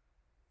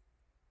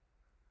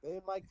 They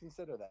might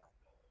consider that.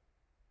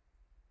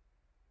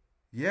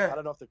 Yeah. I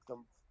don't know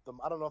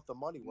if the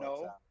money works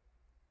out.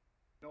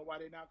 You know why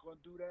they're not going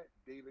to do that?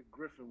 David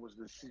Griffin was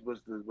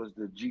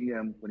the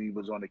GM when he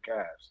was on the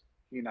Cavs.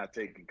 He's not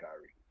taking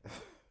Kyrie.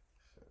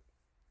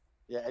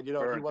 Yeah, and he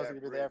wasn't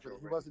even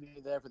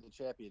there for the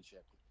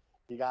championship.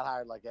 He got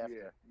hired like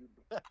after.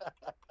 Yeah.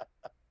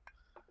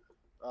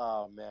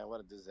 Oh man, what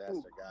a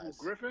disaster, guys.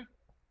 Who, Griffin?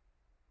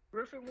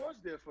 Griffin was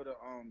there for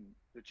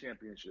the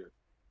championship.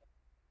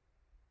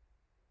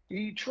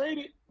 He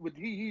traded with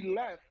he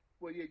left.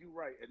 Well, yeah, you're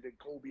right. And then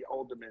Kobe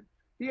Alderman,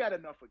 he had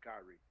enough of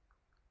Kyrie.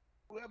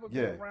 Whoever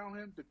been around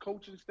him, the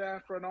coaching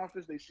staff, front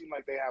office, they seem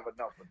like they have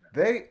enough of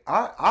him.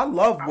 I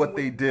love what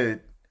they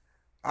did.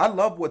 I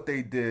love what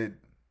they did.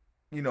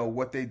 You know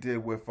what they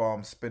did with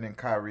spinning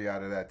Kyrie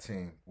out of that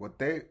team. What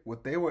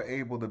they were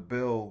able to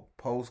build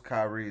post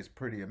Kyrie is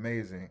pretty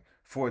amazing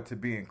for it to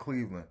be in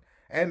Cleveland.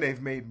 And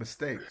they've made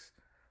mistakes.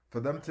 For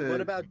them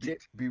to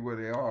be where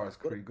they are is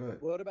pretty good.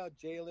 What about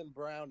Jaylen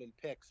Brown and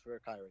picks for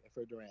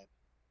Durant?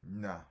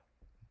 Nah.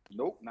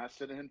 Nope, not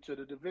sending him to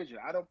the division.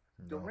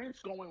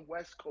 Durant's going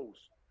West Coast.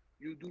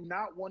 You do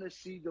not want to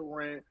see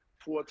Durant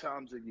 4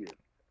 times a year.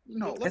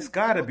 No, it's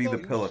got to be the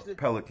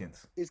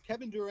Pelicans. Is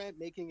Kevin Durant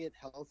making it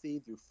healthy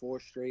through 4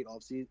 straight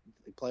offseason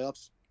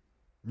playoffs?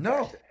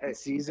 No,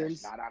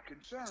 seasons. That's not our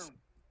concern.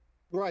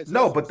 Right. So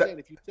no, but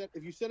if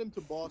you send him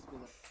to Boston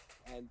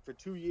and for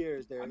 2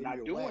 years they're I'm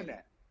not doing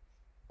that.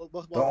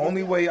 The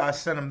only way I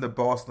send him to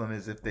Boston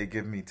is if they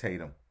give me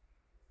Tatum.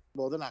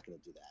 Well, they're not going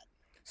to do that.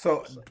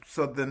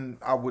 So then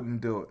I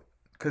wouldn't do it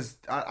because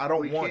I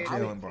don't want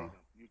Jaylen Brown.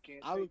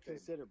 I would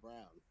consider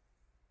Brown.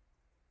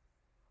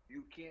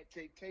 You can't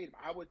take Tatum.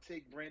 I would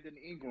take Brandon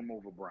Ingram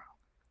over Brown.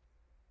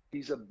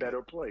 He's a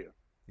better player.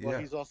 Well,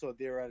 he's also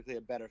theoretically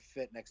a better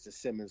fit next to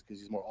Simmons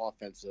because he's more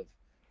offensive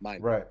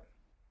minded. Right.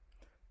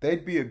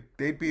 They'd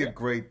be a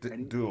great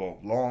duo.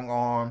 Long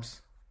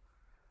arms.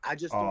 I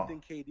just don't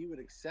think KD would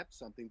accept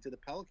something to the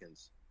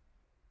Pelicans.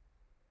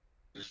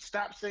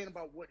 Stop saying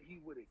about what he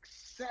would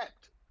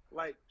accept.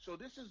 Like, so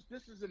this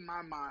is in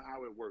my mind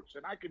how it works,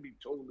 and I could be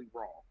totally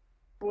wrong.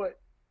 But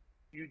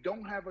you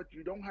don't have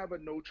a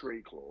no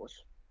trade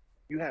clause.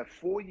 You have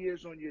 4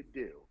 years on your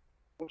deal.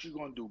 What you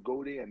gonna do?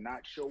 Go there and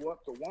not show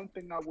up? The one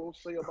thing I will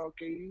say about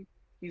KD,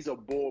 he's a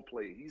ball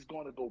player. He's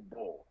gonna go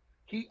ball.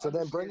 So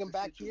then bring him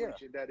back here.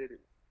 That it is.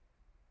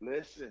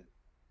 Listen,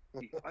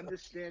 he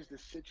understands the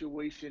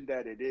situation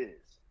that it is.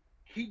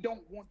 He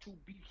don't want to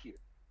be here.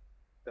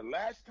 The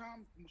last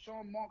time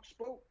Sean Marks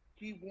spoke,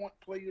 he want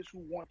players who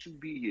want to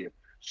be here.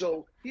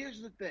 So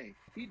here's the thing.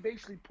 He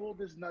basically pulled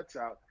his nuts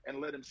out and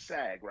let him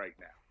sag right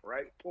now,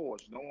 right?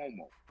 Pause, no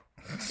homo.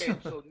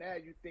 And so now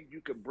you think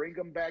you could bring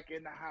him back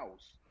in the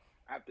house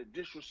after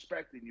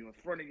disrespecting you in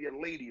front of your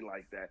lady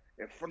like that,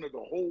 in front of the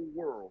whole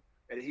world,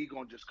 and he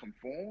gonna just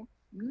conform?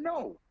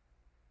 No.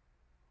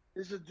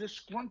 Is a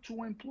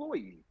disgruntled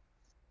employee.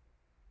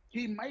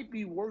 He might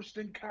be worse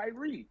than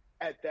Kyrie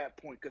at that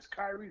point, because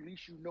Kyrie, at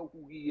least you know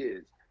who he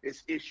is.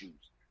 It's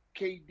issues.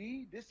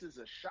 KD, this is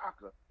a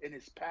shocker, and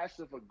it's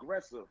passive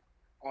aggressive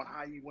on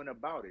how he went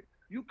about it.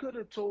 You could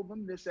have told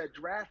them this at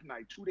draft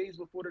night, 2 days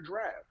before the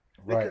draft.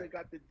 They could have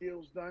got the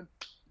deals done.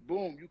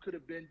 Boom, you could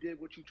have been did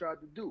what you tried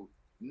to do.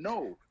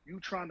 No, you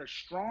trying to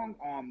strong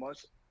arm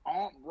us,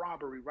 armed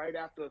robbery right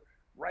after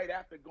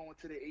going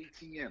to the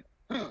ATM.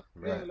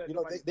 Right.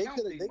 They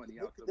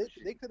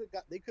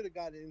could have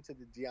gotten into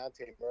the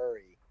Dejounte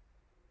Murray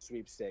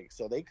sweepstakes.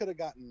 So they could have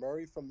gotten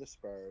Murray from the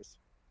Spurs,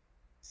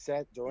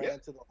 sent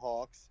Durant to the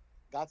Hawks,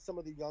 got some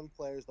of the young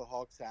players the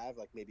Hawks have,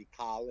 like maybe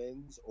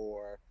Collins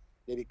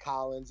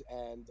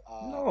and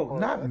no,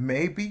 not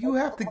maybe. You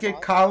have to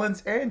get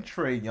Collins and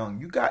Trae Young.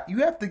 You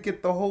have to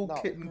get the whole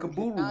kit and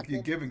caboodle if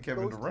you're giving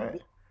Kevin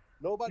Durant.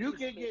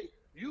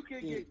 You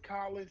can get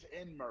Collins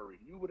and Murray.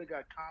 You would have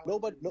got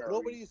Collins.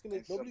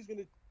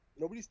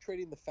 Nobody's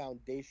trading the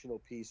foundational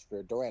piece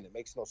for Durant. It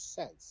makes no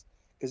sense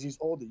because he's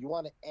older. You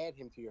want to add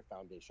him to your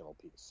foundational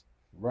piece,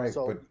 right?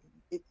 So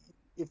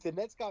if the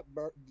Nets got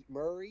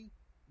Murray,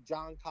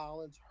 John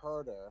Collins,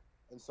 Herter,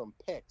 and some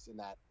picks in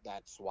that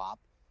swap,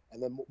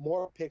 and then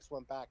more picks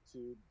went back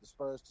to the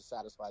Spurs to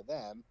satisfy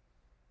them,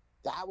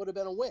 that would have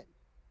been a win.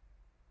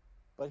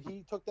 But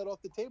he took that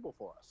off the table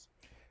for us.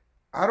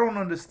 I don't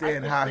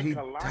understand how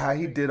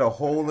he did a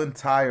whole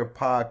entire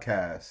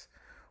podcast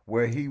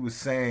where he was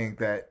saying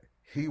that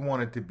he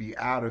wanted to be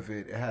out of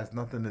it. It has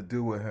nothing to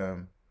do with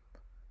him.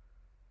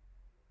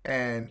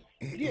 And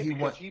he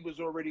was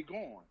already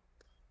gone.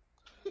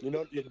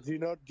 Do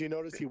you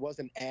notice he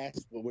wasn't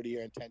asked what are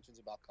your intentions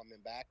about coming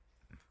back?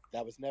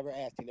 That was never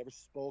asked. He never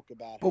spoke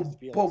about his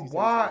feelings. But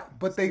why?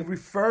 But he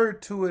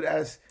referred to it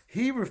as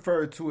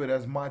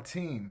my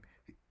team.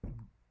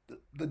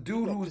 The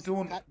dude who was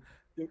doing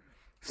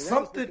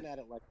something. Looking at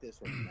it like this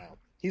right now.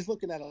 He's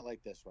looking at it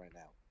like this right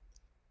now.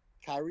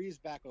 Kyrie's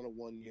back on a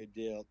 1-year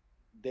deal.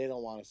 They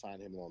don't want to sign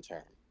him long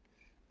term.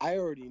 I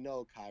already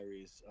know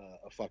Kyrie's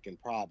a fucking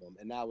problem,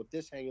 and now with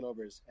this hanging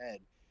over his head,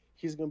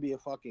 he's going to be a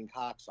fucking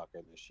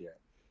cocksucker this year.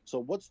 So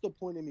what's the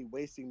point of me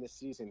wasting this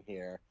season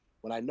here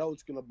when I know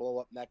it's going to blow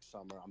up next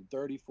summer? I'm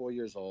 34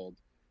 years old.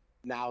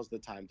 Now's the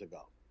time to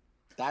go.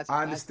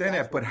 I understand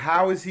that, but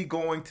how is he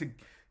going to?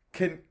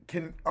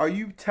 Are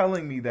you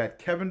telling me that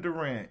Kevin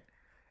Durant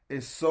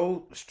is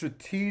so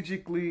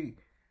strategically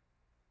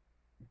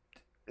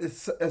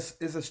is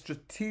a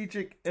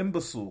strategic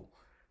imbecile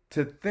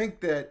to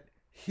think that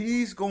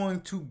he's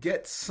going to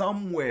get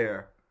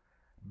somewhere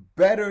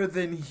better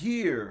than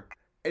here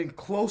and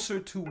closer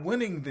to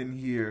winning than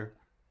here,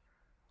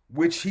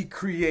 which he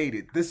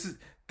created? This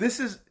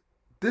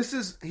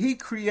is he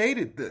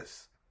created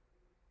this.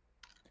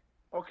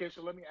 Okay,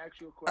 so let me ask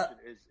you a question: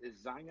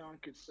 Is Zion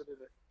considered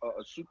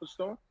a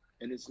superstar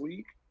in this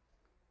league?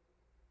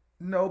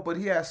 No, but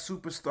he has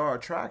superstar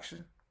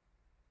attraction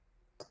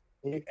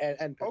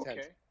and potential.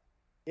 Okay.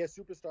 He has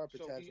superstar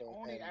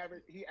potential. So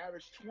he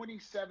averaged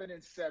 27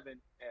 and 7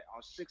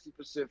 on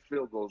 60%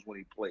 field goals when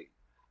he played.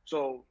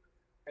 So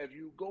if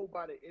you go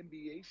by the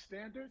NBA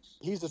standards,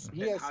 he has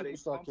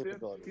superstar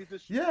capability.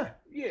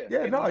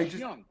 He's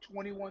young,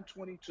 21,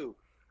 22.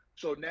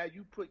 So now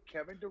you put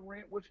Kevin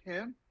Durant with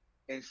him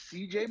and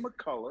CJ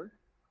McCullough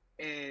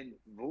and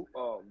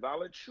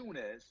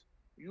Valanciunas.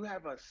 You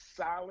have a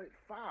solid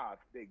 5.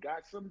 They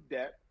got some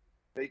depth.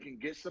 They can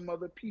get some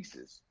other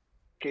pieces.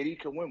 KD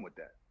can win with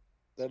that.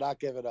 They're not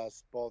giving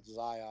us both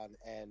Zion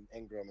and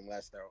Ingram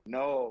unless they're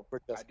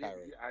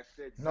I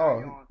said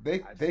no.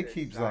 Zion. They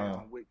keep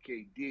Zion with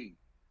KD.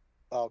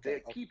 Okay,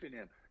 they're keeping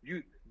him.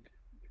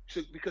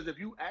 Because if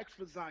you ask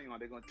for Zion,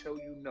 they're gonna tell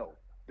you no.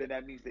 Then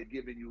that means they're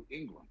giving you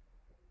Ingram.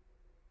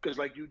 Because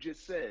like you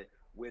just said,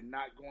 we're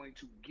not going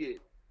to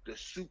get the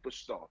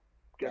superstar.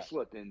 Guess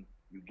what? Then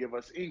you give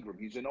us Ingram.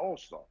 He's an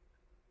all-star.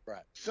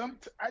 Right.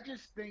 I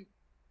just think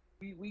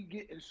we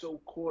getting so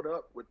caught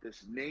up with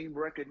this name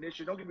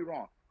recognition. Don't get me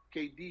wrong.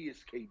 KD is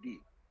KD.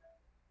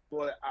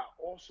 But I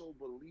also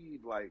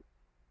believe, like,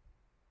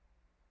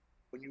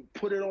 when you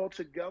put it all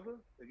together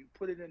and you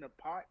put it in a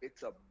pot,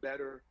 it's a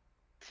better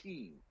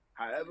team.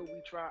 However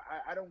we try,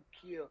 I don't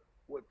care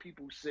what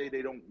people say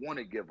they don't want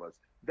to give us.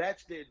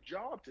 That's their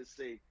job to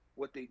say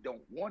what they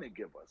don't want to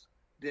give us.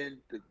 Then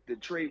the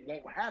trade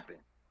won't happen.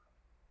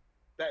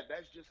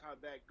 That's just how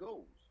that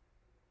goes.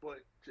 But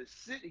to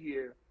sit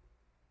here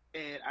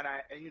and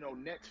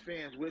Nets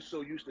fans, we're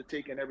so used to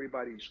taking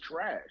everybody's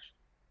trash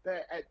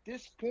that at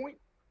this point,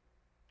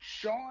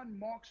 Sean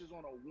Marks is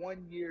on a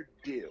 1-year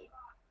deal.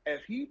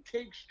 If he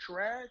takes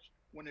trash,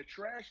 when the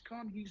trash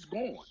comes, he's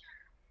gone.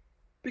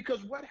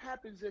 Because what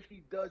happens if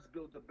he does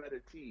build a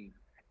better team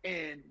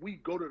and we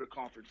go to the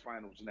conference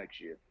finals next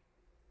year?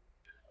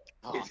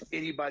 Is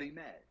anybody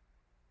mad?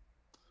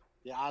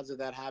 The odds of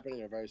that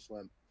happening are very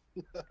slim.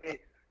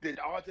 The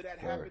odds of that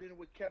happening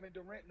with Kevin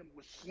Durant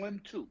was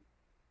slim too.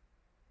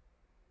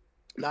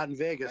 Not in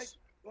Vegas.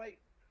 Forget.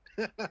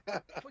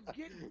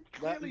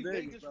 Clearly,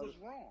 Vegas was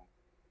wrong.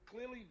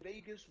 Clearly,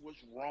 Vegas was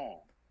wrong.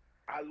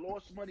 I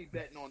lost money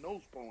betting on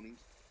those ponies.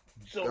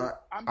 So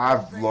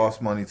I've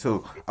lost money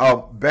too.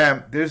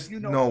 Bam, there's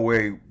no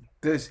way.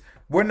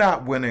 We're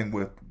not winning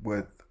with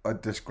a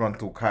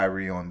disgruntled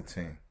Kyrie on the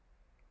team.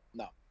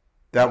 No,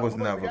 that was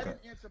never.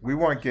 We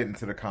weren't getting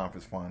to the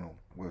conference final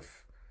with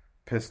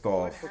pissed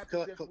off.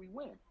 If we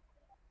win?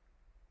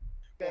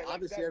 Well,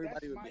 obviously,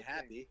 everybody would be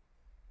happy.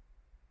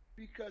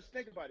 Because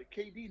think about it,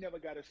 KD never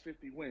got us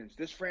 50 wins.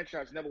 This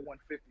franchise never won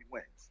 50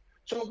 wins.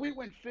 So if we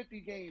win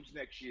 50 games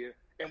next year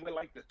and we're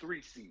like the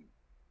 3 seed,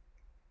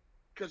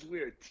 because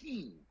we're a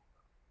team.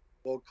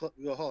 Well,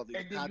 hold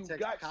on.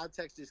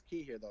 Context is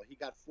key here, though. He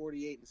got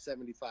 48 in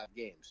 75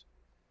 games.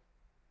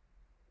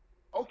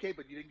 Okay,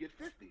 but you didn't get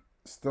 50.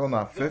 Still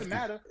not 50. Doesn't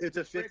matter. It's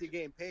a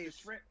 50-game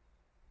pace.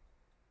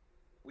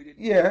 We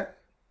didn't. Yeah,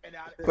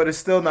 but it's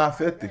still not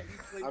 50.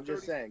 I'm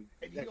just saying.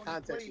 The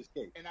context is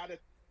key.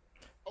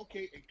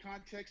 Okay, in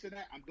context of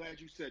that, I'm glad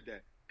you said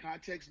that.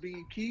 Context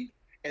being key,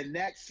 and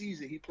that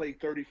season he played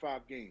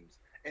 35 games.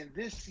 And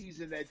this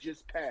season that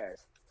just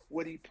passed,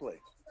 what did he play?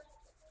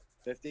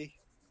 50?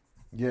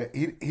 Yeah,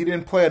 he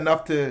didn't play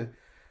enough to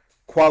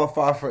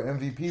qualify for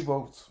MVP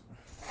votes.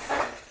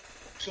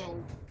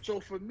 So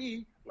for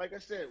me, like I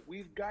said,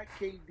 we've got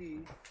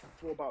KD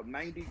for about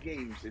 90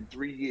 games in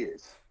 3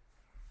 years.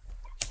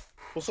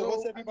 Well, so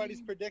what's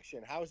everybody's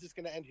prediction? How is this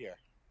going to end here?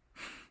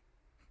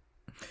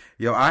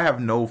 Yo, I have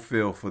no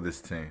feel for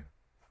this team.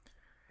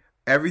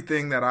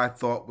 Everything that I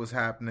thought was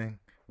happening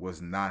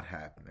was not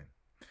happening.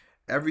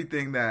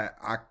 Everything that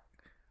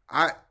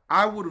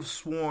I would have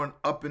sworn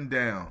up and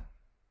down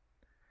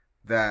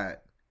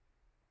that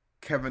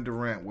Kevin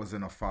Durant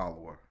wasn't a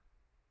follower.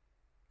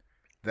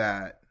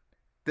 That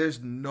there's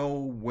no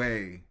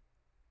way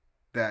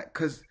that,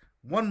 because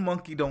one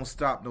monkey don't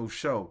stop no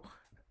show.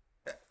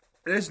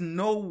 There's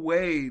no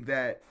way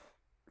that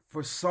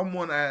for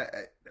someone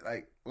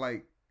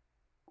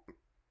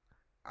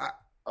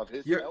of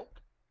his help.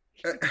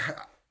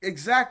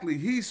 Exactly.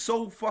 He's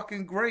so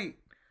fucking great.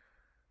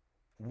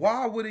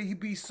 Why would he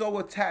be so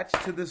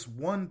attached to this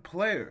one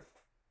player?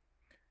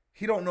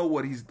 He don't know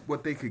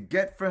what they could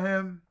get for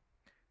him.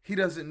 He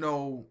doesn't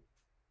know,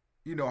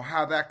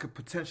 how that could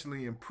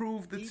potentially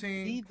improve the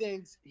team. He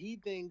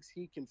thinks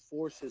he can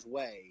force his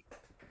way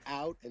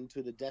out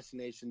into the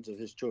destinations of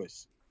his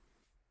choice.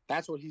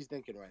 That's what he's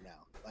thinking right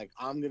now. Like,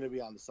 I'm going to be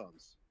on the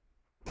Suns.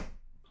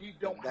 He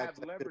don't have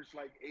leverage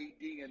like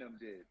AD and them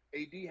did.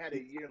 AD had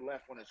a year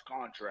left on his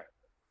contract.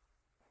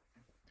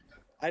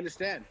 I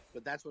understand,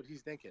 but that's what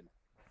he's thinking.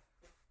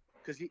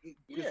 Because if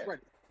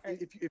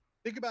you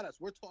think about us,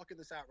 we're talking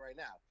this out right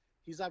now.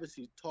 He's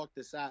obviously talked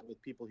this out with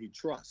people he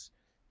trusts,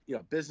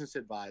 business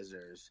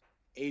advisors,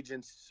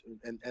 agents,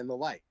 and the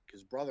like.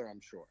 His brother, I'm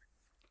sure.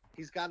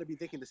 He's got to be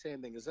thinking the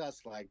same thing as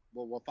us. Like,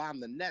 well, if I'm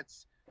the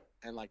Nets,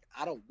 and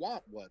I don't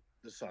want what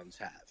the Suns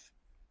have.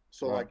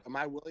 So, right. am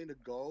I willing to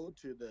go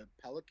to the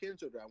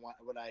Pelicans, or do I want?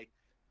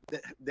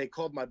 They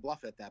called my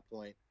bluff at that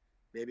point.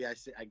 Maybe I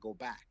go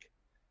back.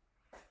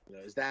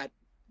 Is that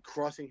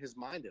crossing his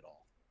mind at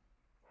all?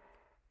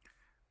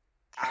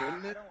 I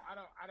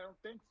don't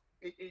think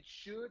it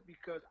should,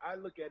 because I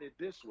look at it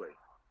this way.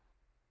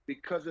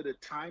 Because of the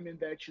timing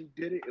that you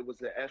did it, it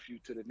was a F you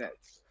to the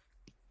Nets.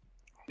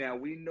 Now,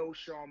 we know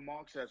Sean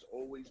Marks has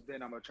always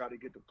been, I'm going to try to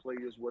get the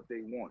players what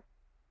they want.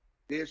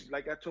 There's,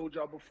 like I told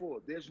y'all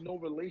before, there's no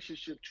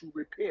relationship to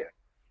repair.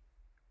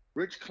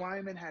 Rich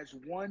Kleiman has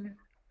one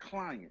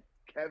client,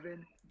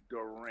 Kevin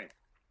Durant.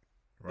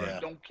 Right. They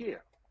don't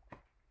care.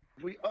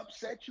 If we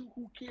upset you,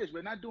 who cares?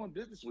 We're not doing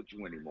business with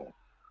you anymore.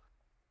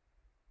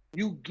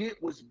 You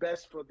get what's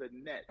best for the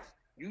Nets.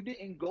 You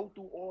didn't go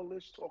through all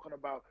this talking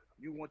about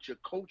you want your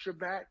culture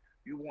back,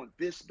 you want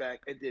this back,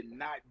 and did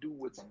not do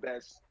what's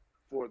best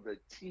for the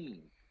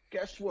team.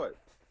 Guess what?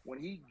 When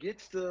he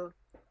gets to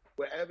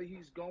wherever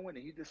he's going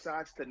and he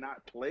decides to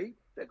not play,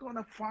 they're going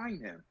to fine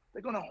him.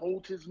 They're going to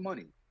hold his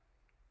money.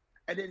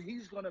 And then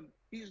he's going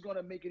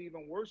to make it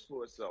even worse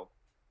for himself.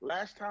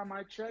 Last time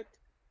I checked,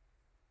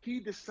 he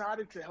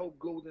decided to help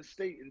Golden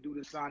State and do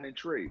the sign and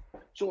trade.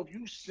 So if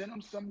you send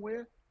him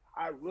somewhere,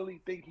 I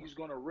really think he's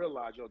going to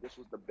realize, this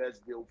was the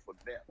best deal for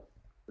them.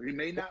 He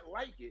may not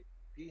like it.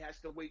 He has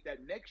to wait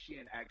that next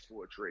year and ask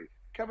for a trade.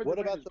 Kevin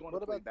Durant is going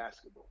to play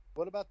basketball.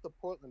 What about the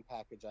Portland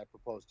package I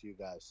proposed to you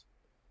guys?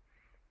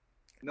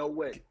 No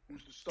way.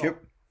 Who's the star?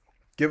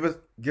 Give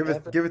it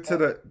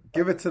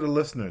to the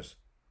listeners.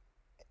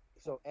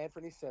 So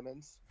Anthony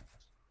Simmons,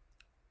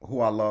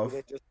 who I love,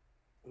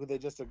 who they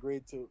just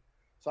agreed to.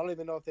 So I don't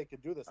even know if they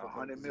could do this.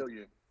 $100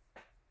 million.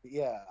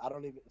 Yeah, I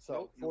don't even. So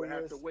nope, you would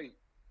have to wait.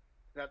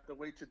 You have to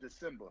wait to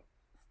December.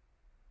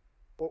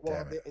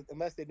 Well,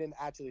 unless they didn't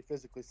actually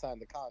physically sign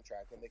the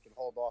contract, then they can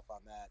hold off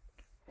on that.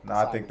 No,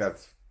 I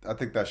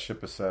think that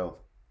ship has sailed.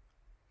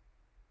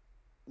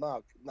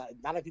 No,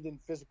 not if you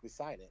didn't physically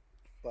sign it.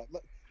 But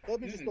look, they'll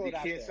be just throwing it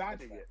out there. He can't sign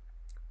it yet.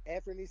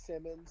 Anthony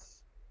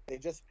Simmons. They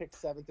just picked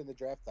 7th in the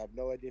draft. I have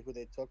no idea who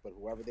they took, but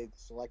whoever they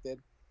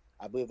selected,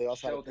 I believe they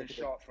also Sheldon had a pick.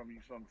 Sharp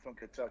from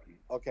Kentucky.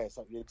 Okay,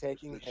 so you're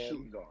taking The him.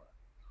 shooting guard.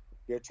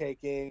 You're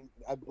taking.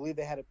 I believe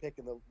they had a pick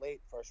in the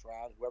late first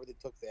round. Whoever they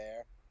took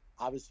there,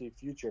 obviously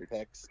future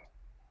picks,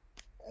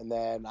 and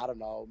then I don't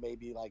know,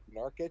 maybe like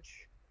Nurkic.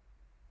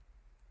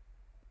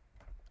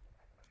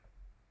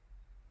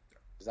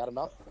 Is that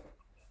enough?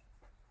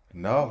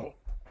 No.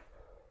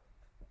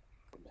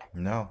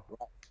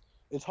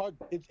 It's hard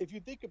if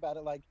you think about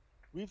it. Like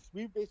we've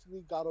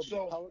basically got over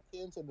the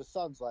Pelicans and the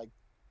Suns. Like,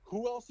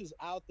 who else is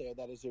out there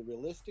that is a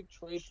realistic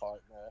trade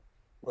partner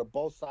where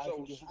both sides?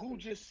 So who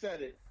just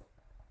said it?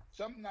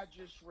 Something I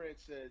just read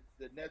said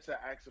the Nets are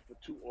asking for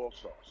 2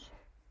 All-Stars.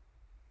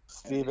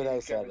 Stephen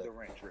A. said it.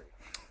 Durant trade.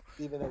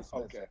 Stephen A.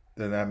 Smith. Okay.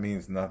 Then that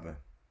means nothing.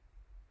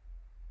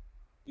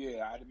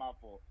 Yeah, I did my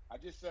fault. I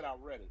just said I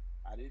read it.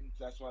 I didn't.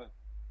 That's why.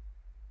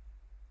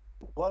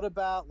 What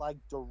about like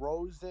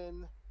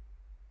DeRozan,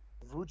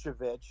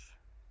 Vucevic?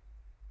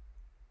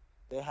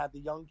 They had the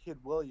young kid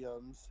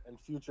Williams and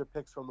future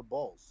picks from the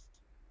Bulls.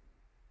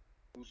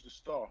 Who's the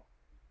star?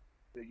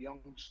 The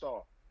young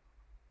star.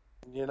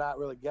 You're not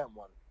really getting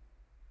one.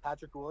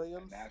 Patrick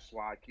Williams. And that's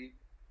why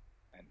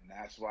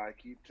I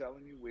keep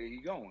telling you where he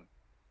going.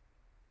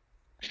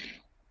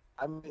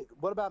 I mean,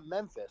 what about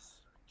Memphis?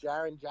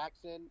 Jaren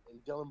Jackson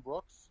and Dylan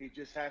Brooks. He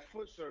just had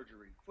foot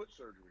surgery.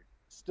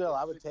 Still,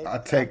 I would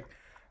take.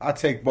 I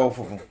take both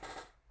of them.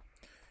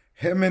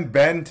 Him and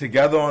Ben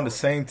together on the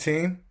same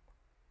team.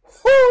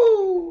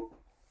 Woo!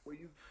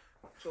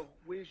 So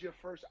where's your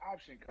first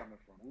option coming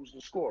from? Who's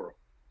the scorer?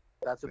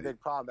 That's a big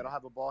problem. They don't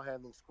have a ball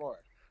handling scorer.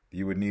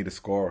 You would need a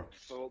scorer.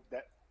 So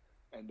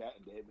and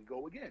there we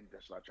go again.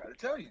 That's what I try to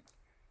tell you.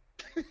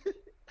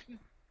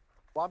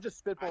 Well, I'm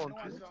just spitballing.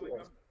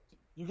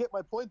 You get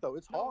my point, though.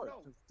 It's hard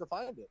to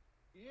find it.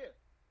 Yeah,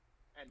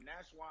 and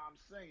that's why I'm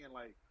saying,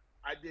 like,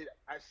 I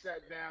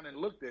sat down and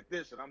looked at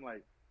this, and I'm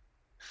like,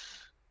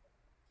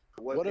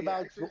 what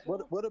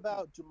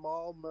about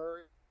Jamal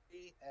Murray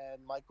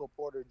and Michael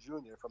Porter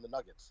Jr. from the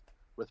Nuggets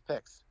with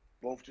picks?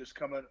 Both just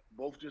coming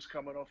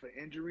off an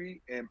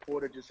injury, and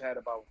Porter just had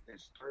about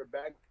his 3rd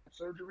back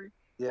surgery.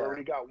 Yeah,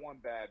 already got 1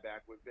 bad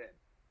back with Ben.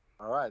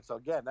 All right, so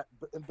again,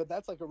 but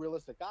that's like a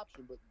realistic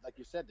option. But like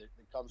you said, it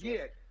comes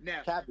with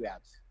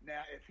caveats.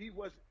 Now, if he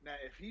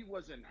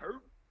wasn't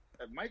hurt,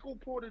 if Michael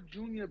Porter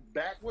Jr.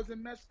 back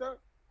wasn't messed up,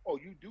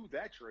 you do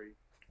that trade.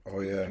 Oh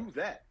yeah, do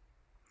that.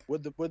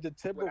 Would the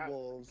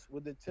Timberwolves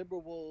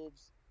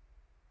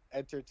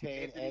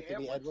entertain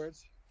Anthony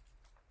Edwards?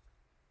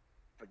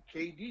 For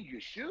KD,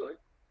 you should.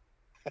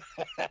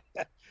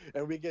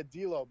 And we get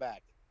D'Lo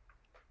back.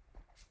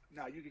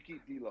 No, you can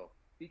keep D'Lo.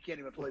 He can't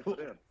even play for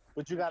them.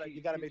 But you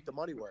gotta make the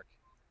money work.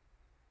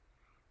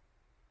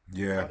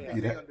 Yeah,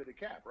 under the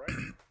cap, right?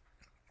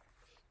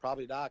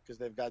 Probably not, because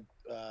they've got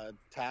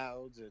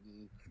Towns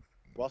and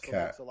Russell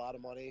makes a lot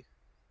of money.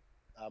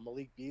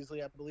 Malik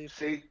Beasley, I believe.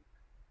 See,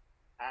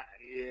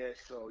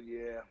 so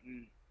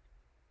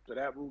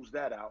that rules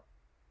that out.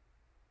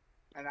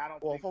 And I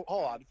don't. Well,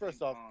 hold on.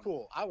 First off,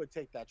 cool. I would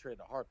take that trade in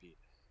a heartbeat.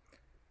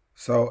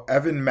 So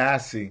Evan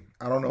Massey,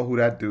 I don't know who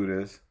that dude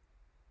is.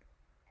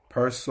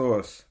 Per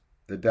source,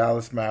 the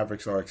Dallas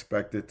Mavericks are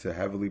expected to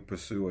heavily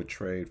pursue a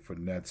trade for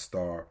Nets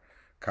star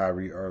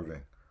Kyrie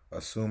Irving,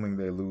 assuming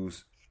they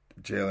lose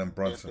Jalen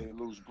Brunson. If they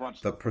lose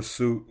Brunson. The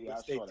pursuit,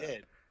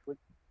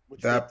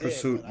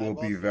 pursuit will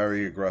be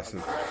very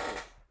aggressive.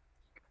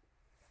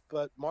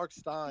 But Mark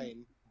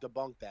Stein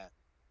debunked that.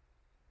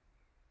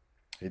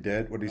 He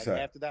did? What did he say?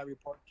 After that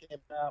report came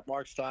out,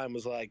 Mark Stein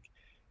was like,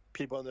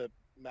 people in the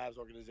Mavs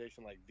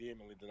organization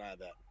vehemently denied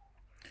that.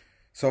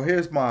 So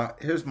here's my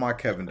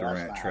Kevin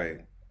Durant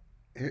trade.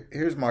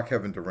 Here's my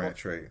Kevin Durant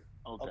trade.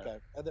 Okay.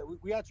 And then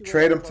we actually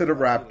trade him to the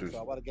Raptors. So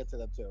I want to get to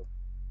them too.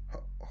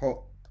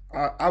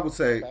 I would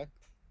say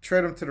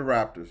trade him to the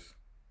Raptors.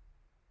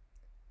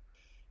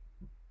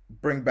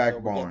 Bring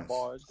back Barnes.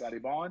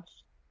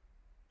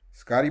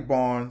 Scotty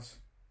Barnes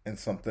and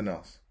something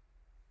else.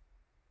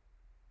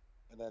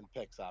 And then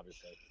picks,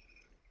 obviously.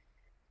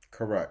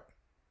 Correct.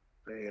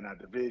 They in our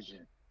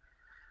division.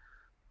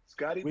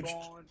 Scotty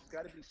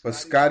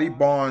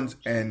Barnes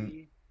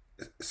and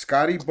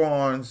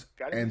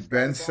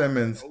Ben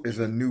Simmons is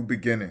a new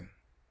beginning.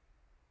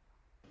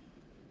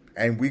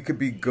 And we could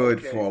be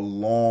good for a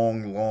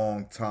long,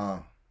 long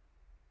time.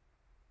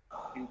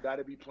 You got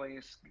to be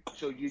playing.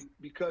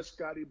 Because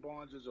Scotty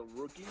Barnes is a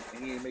rookie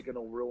and he ain't making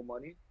no real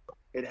money,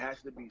 it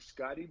has to be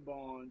Scotty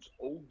Barnes,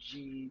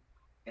 OG,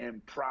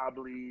 and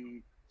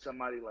probably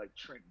somebody like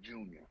Trent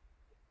Jr.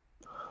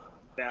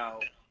 Now,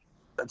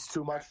 that's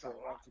too much for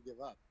him to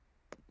give up.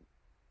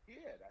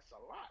 Yeah, that's a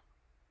lot.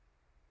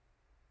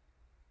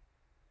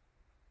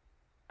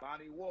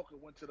 Lonnie Walker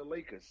went to the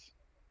Lakers.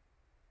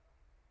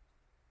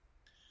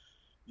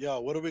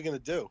 Yo, what are we gonna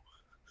do?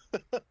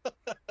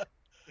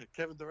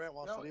 Kevin Durant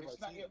wants to leave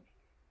our team.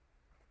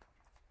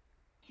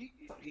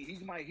 He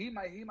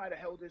might have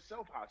held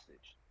himself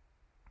hostage.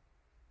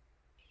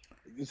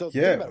 So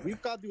think about it.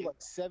 We've got to do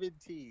 7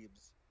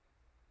 teams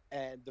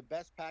And the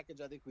best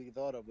package I think we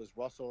thought of was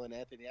Russell and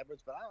Anthony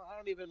Edwards, but I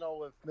don't even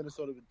know if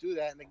Minnesota would do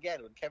that. And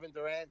again, would Kevin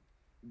Durant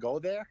go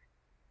there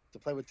to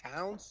play with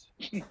Towns?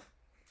 He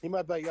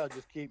might be like, yo,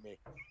 just keep me.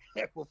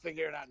 We'll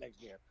figure it out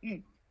next year.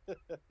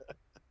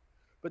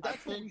 But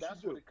that's what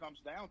it comes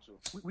down to.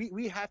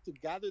 We have to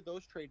gather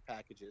those trade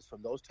packages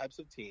from those types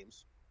of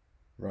teams.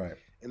 Right.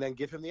 And then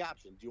give him the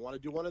option. Do you want to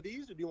do one of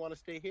these or do you want to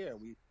stay here?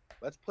 And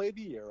let's play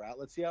the year out.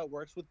 Let's see how it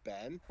works with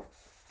Ben.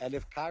 And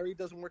if Kyrie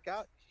doesn't work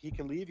out, he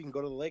can leave. He can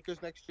go to the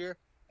Lakers next year.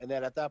 And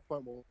then at that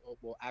point,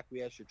 we'll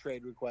acquiesce your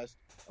trade request,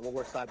 and we'll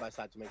work side by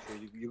side to make sure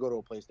you go to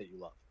a place that you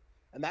love.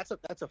 And that's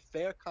a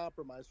fair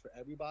compromise for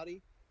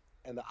everybody.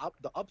 And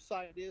the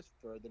upside is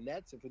for the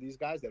Nets and for these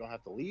guys, they don't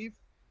have to leave.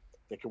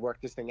 They can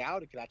work this thing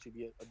out. It could actually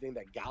be a thing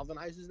that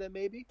galvanizes them,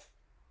 maybe.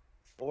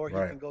 Or he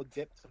can go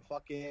dip to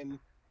fucking,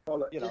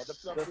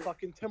 the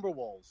fucking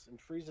Timberwolves and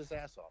freeze his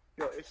ass off.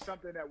 Yo, it's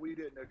something that we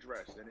didn't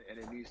address, and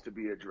it needs to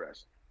be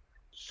addressed.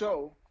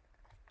 So,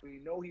 we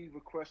know he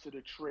requested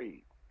a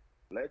trade.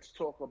 Let's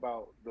talk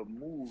about the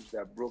moves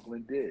that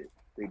Brooklyn did.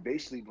 They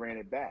basically ran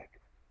it back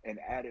and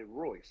added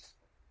Royce.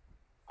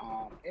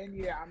 And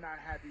yeah, I'm not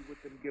happy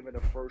with them giving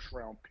a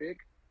first-round pick,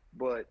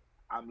 but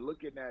I'm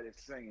looking at it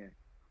saying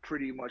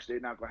pretty much they're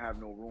not going to have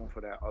no room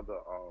for that other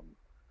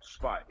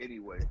spot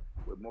anyway,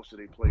 with most of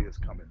their players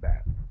coming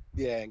back.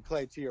 Yeah, and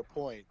Clay, to your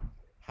point,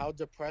 how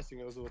depressing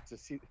it was to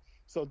see.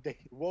 So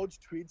Woj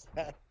tweets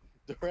that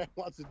Durant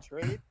wants a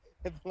trade,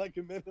 and then like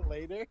a minute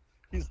later,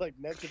 he's like,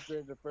 Nets have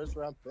traded the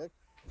first-round pick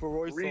for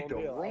Royce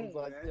O'Neal. I was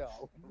like,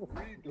 yo,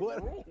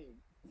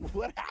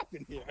 what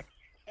happened here?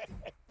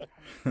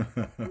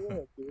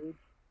 Yeah, dude.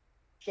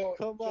 So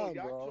Come on,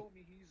 y'all bro. told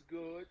me he's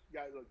good.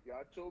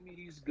 Y'all told me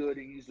he's good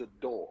and he's a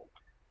dog.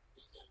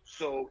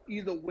 So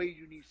either way,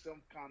 you need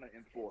some kind of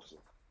enforcer.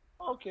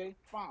 Okay,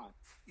 fine.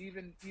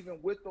 Even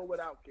with or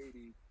without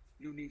KD,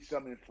 you need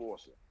some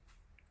enforcer.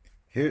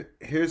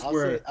 Here's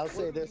I'll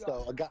say this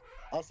though. A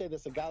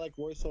guy like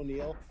Royce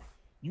O'Neal,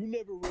 you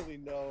never really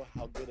know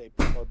how good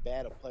or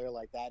bad a player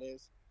like that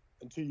is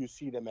until you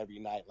see them every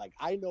night. Like,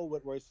 I know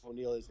what Royce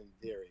O'Neal is in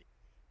theory,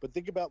 but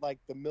think about like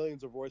the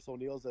millions of Royce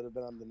O'Neals that have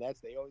been on the Nets.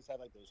 They always have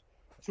like those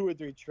 2 or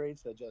 3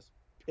 traits that just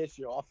piss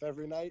you off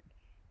every night.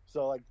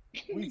 So like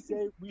we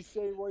say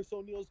Royce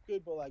O'Neal's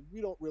good, but like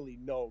we don't really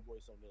know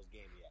Royce O'Neal's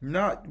game yet.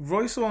 No,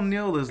 Royce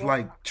O'Neal is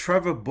like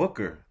Trevor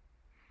Booker.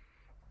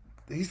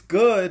 He's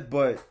good,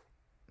 but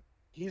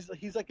he's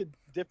like a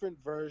different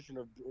version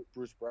of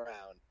Bruce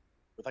Brown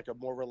with like a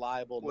more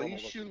reliable. Well, he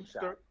shoots.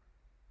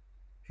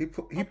 He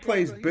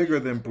plays bigger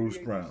than Bruce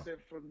Brown.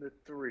 From the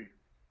 3.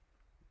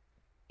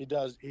 He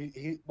does.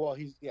 He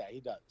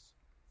does.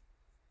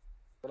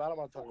 But I don't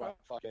want to talk about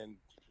fucking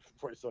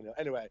Royce O'Neal.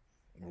 Anyway,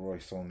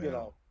 Royce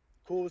O'Neal.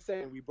 Cool was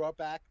saying we brought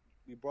back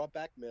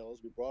Mills,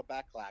 we brought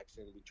back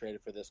Claxton, we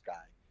traded for this guy.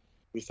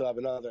 We still have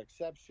another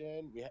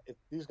exception. If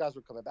these guys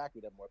were coming back,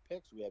 we'd have more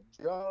picks. We have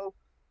Joe,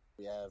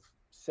 we have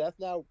Seth.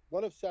 Now,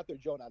 one of Seth or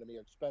Joe now to me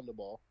are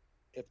expendable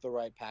if the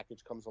right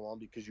package comes along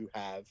because you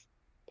have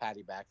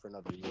Patty back for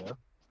another year,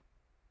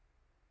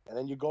 and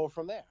then you go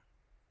from there.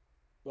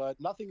 But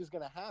nothing is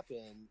going to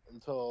happen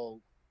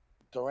until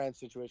Durant's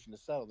situation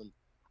is settled, and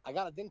I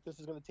gotta think this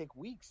is going to take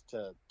weeks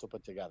to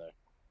put together.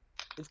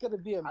 It's going to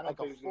be a 4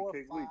 or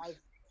 5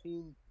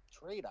 team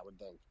trade, I would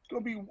think.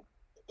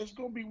 It's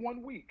going to be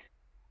 1 week.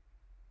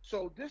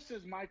 So this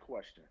is my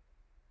question.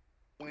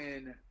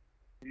 When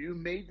you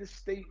made the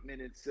statement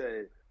and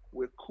said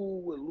we're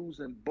cool with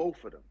losing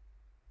both of them,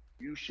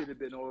 you should have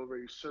been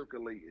already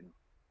circulating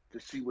to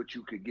see what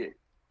you could get.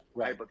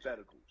 Right.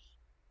 Hypotheticals.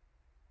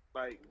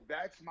 Like,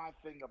 that's my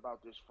thing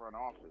about this front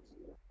office.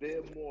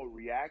 They're more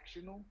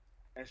reactional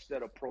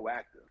instead of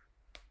proactive.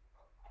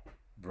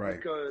 Right.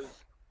 Because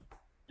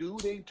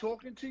dude ain't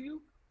talking to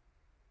you,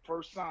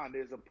 first sign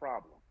there's a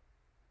problem.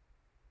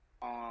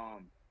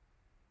 Hold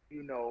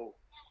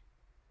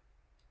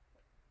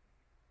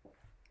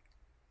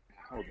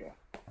on.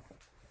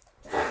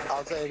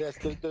 I'll say this.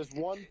 There's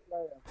one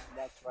player on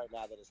the Nets right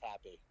now that is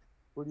happy.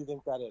 Who do you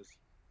think that is?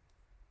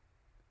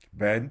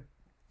 Ben?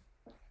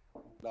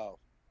 No.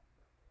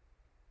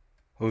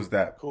 Who's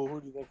that? Cool.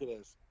 Who do you think it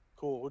is?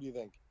 Cool. Who do you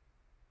think?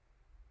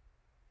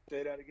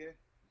 Say that again?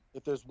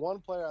 If there's one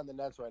player on the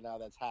Nets right now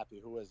that's happy,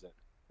 who is it?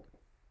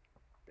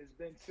 It's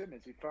Ben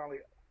Simmons. He finally,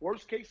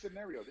 worst case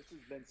scenario, this is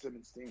Ben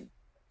Simmons' team.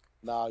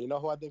 No, you know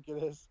who I think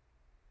it is?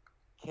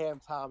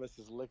 Cam Thomas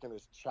is licking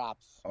his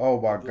chops.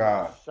 Oh my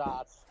God!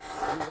 Shots.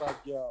 He's like,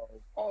 yo.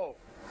 Oh,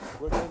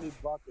 we're gonna need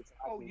buckets.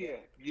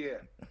 Yeah.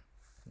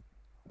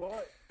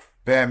 But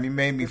Bam, you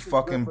made me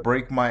fucking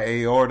break my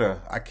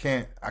aorta. I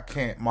can't.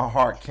 My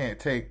heart can't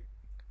take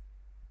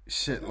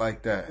shit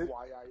like that.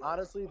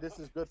 Honestly, this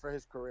is good for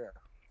his career.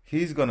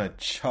 He's gonna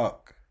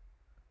chuck.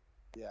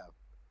 Yeah.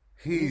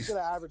 He's gonna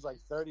average like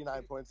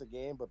 39 points a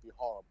game, but be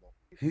horrible.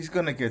 He's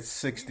gonna get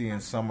 60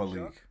 in summer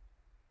league.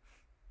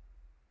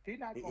 He's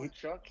not going to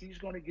chuck. He's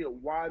going to get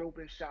wide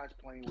open shots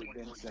playing with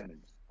Ben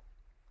Simmons.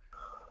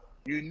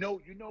 You know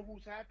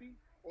who's happy?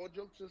 All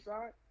jokes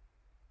aside,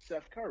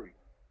 Seth Curry.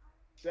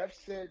 Seth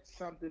said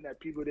something that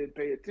people didn't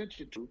pay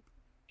attention to.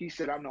 He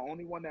said, "I'm the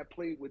only one that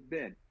played with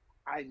Ben.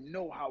 I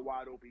know how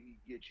wide open he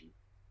gets you."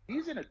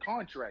 He's in a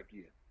contract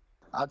year.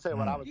 I'll tell you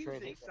what, I would He's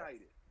trade.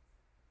 excited.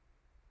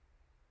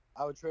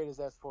 I would trade his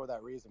ass for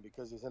that reason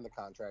because he's in the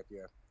contract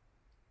year.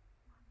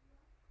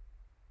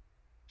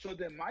 So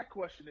then my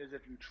question is,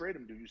 if you trade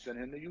him, do you send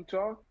him to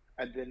Utah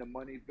and then the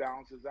money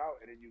balances out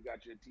and then you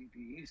got your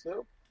TPE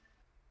still?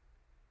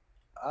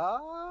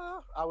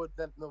 I would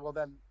then. Well,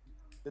 then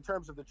the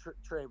terms of the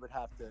trade would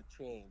have to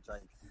change.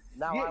 Like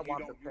now, Yeah, I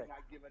want the you're pick.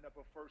 not giving up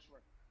a first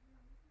round.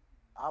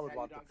 I would Now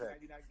want the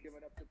pick. You're not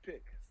giving up the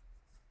pick.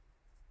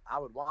 I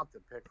would want the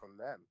pick from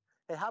them.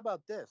 Hey, how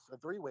about this? A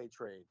three-way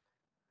trade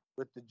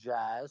with the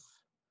Jazz,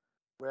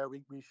 where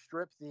we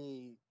strip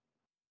the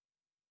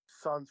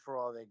Suns for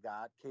all they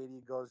got.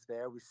 KD goes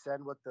there. We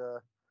send what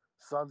the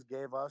Suns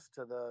gave us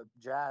to the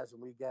Jazz,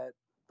 and we get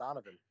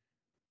Donovan.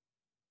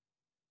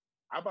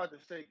 I'm about to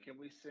say, can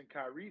we send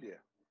Kyrie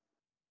there?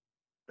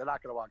 They're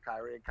not going to want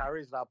Kyrie. And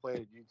Kyrie's not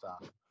playing in Utah.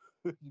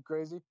 You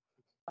crazy?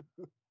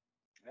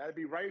 That'd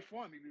be right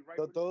for him. He'd be right.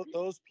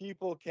 Those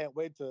people can't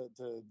wait to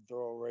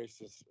throw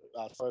racist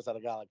slurs at a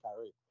guy like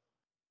Kyrie.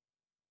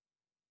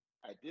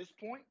 At this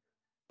point,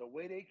 the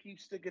way they keep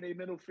sticking their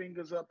middle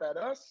fingers up at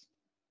us,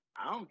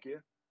 I don't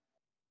care.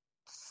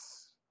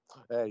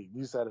 Hey,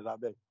 you said it,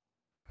 not me.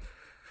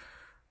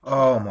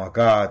 Oh my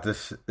God,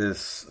 this is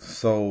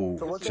so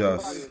what's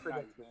just.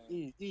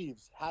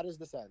 Eves, how does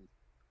this end?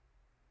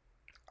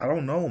 I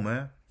don't know,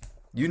 man.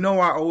 You know,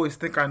 I always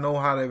think I know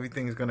how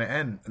everything's gonna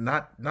end.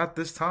 Not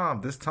this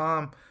time. This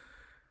time,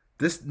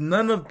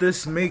 none of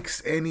this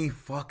makes any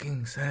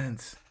fucking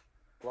sense.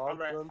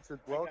 Welcome to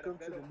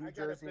the New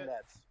Jersey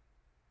Nets.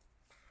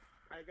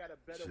 I got a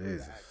better way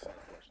to ask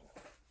that question.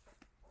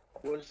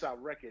 What's our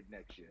record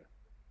next year?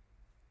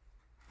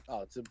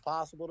 Oh, it's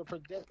impossible to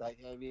predict. I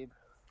mean,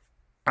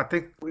 I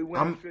think we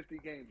win 50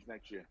 games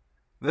next year.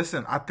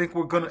 Listen, I think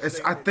we're gonna.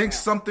 I think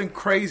something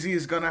crazy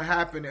is gonna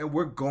happen, and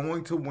we're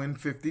going to win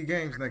 50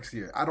 games next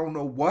year. I don't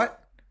know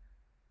what.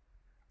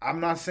 I'm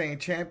not saying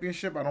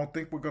championship. I don't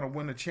think we're gonna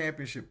win a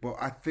championship, but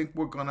I think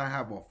we're gonna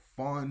have a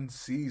fun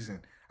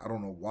season. I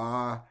don't know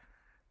why.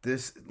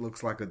 This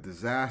looks like a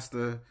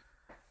disaster.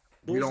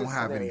 We don't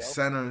have any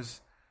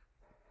centers.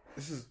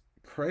 This is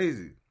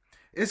crazy.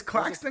 Is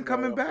Claxton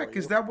coming back?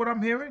 Is that what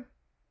I'm hearing?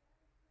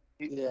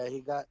 Yeah,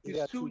 he got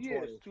 2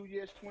 years. 2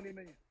 years, $20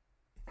 million.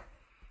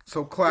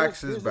 So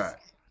Clax is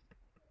back.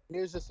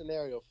 Here's a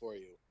scenario for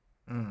you.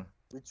 Mm.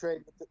 We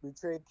trade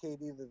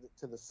KD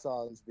to the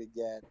Suns. We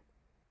get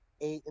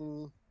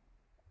Ayton,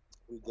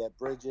 we get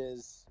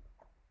Bridges,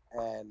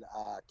 and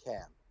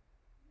Cam,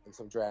 and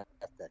some draft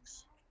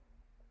picks.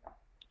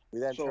 We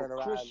then turn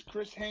around.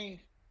 Chris Haynes.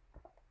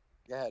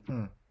 Go ahead.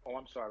 Oh,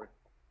 I'm sorry.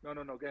 No.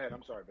 Go ahead.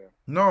 I'm sorry, man.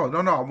 No.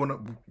 I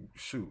want to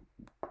shoot.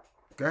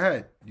 Go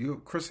ahead.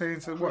 Chris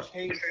Haynes said what? Chris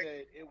Haynes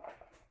said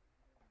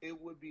it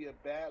would be a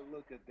bad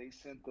look if they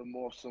sent him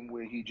off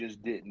somewhere he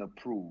just didn't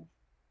approve.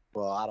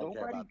 Well, I don't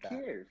care about that.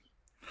 Nobody cares.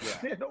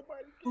 Yeah.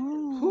 Nobody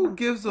cares. Who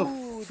gives a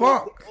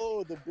fuck?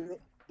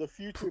 The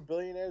future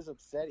billionaire's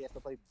upset. He has to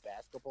play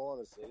basketball in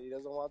the city he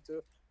doesn't want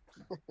to.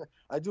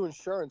 I do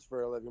insurance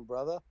for a living,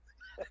 brother.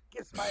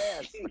 Kiss my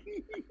ass.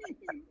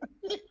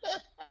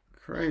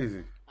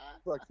 Crazy.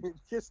 Look,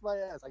 kiss my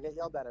ass. I get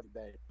yelled at every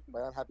day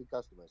by unhappy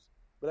customers.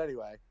 But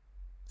anyway,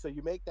 so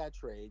you make that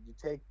trade. You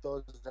take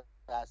those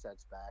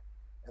assets back.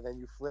 And then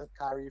you flip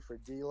Kyrie for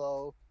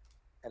D'Lo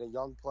and a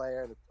young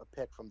player and a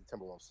pick from the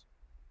Timberwolves.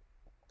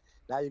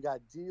 Now you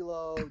got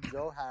D'Lo,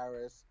 Joe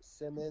Harris,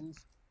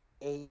 Simmons,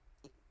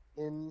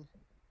 Ayton.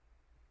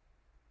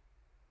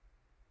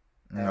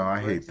 No, I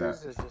hate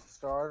that. As your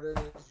starters,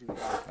 you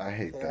got I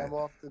hate Cam that.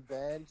 off the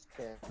bench.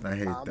 I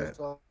hate Thomas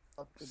that.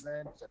 off the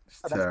bench.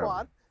 It's That's terrible. a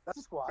squad. That's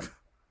a squad.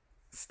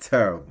 It's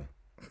terrible.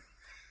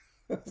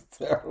 It's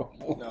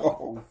terrible.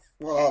 No.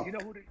 Oh, You know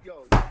who?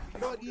 You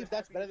know what, Eve?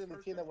 That's better than the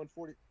team that won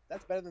 40.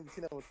 That's better than the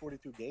team that won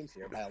 42 games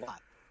here by a lot.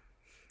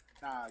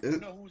 Nah, you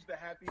know who's the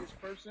happiest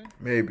person?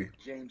 Maybe.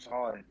 James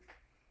Harden.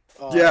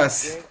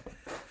 Yes.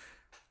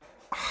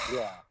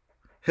 Yeah.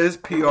 His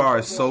PR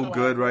is so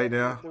good right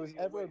now. If there was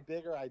ever a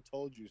bigger "I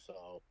told you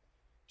so."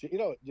 You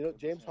know,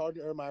 James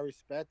Harden earned my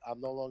respect.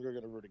 I'm no longer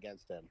going to root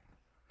against him,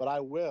 but I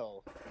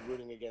will be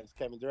rooting against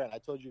Kevin Durant. I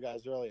told you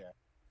guys earlier.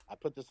 I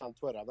put this on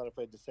Twitter. I'm not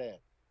afraid to say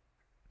it.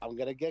 I'm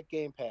going to get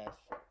Game Pass.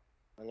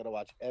 I'm going to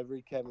watch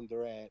every Kevin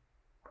Durant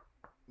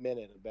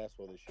minute of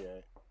basketball this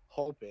year,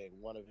 hoping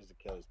one of his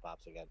Achilles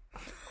pops again.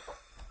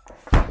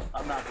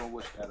 I'm not going to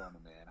wish that on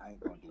him, man. I ain't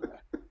going to do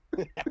that.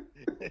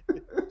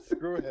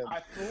 Screw him.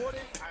 I thought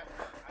it,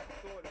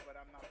 but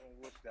I'm not going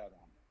to wish that on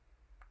him.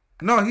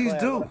 No, he's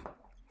due.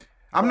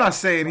 I'm not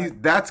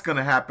saying that's going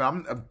to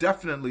happen. I'm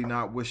definitely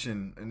not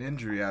wishing an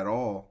injury at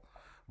all.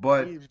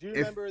 But Steve, do you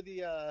remember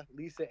the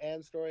Lisa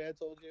Ann story I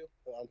told you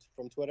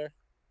from Twitter?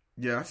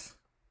 Yes.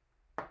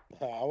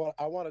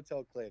 I want to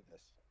tell Clay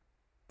this.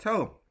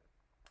 Tell him.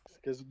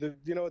 Because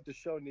you know what? The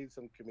show needs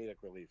some comedic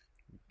relief.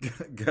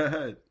 Go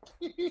ahead.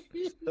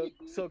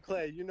 So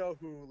Clay, you know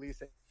who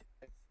Lisa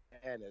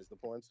Ann is, the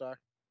porn star?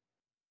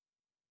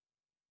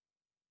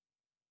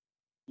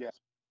 Yes.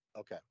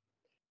 Okay.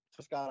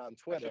 got on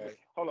Twitter.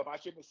 Hold up, I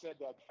shouldn't have said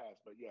that fast,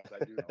 but yes, I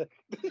do know.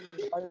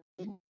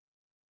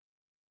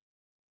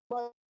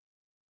 Might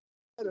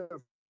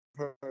have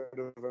heard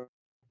of her.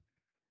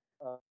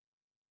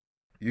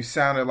 You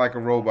sounded like a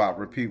robot.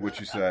 Repeat what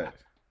you said.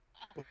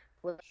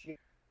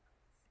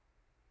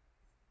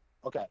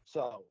 Okay,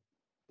 so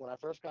when I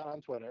first got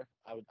on Twitter,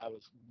 I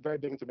was very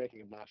big into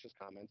making obnoxious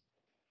comments.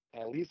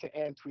 And Lisa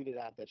Ann tweeted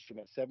out that she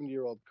met a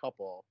 70-year-old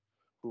couple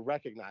who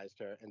recognized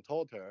her and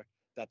told her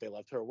that they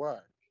loved her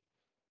work.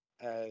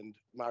 And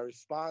my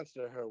response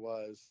to her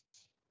was,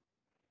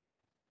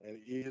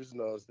 and Eves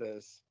knows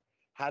this,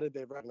 how did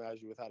they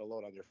recognize you without a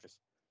load on your face?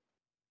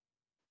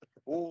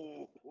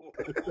 Ooh.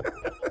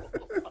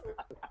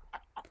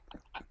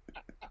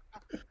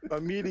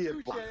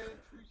 Immediate. Touche.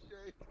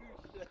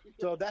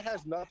 So that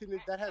has nothing to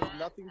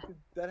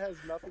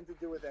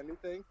do with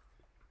anything.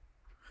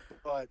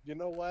 But you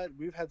know what?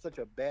 We've had such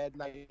a bad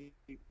night.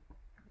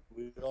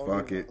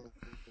 Fuck it.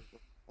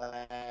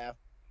 Laugh.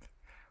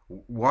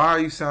 Why are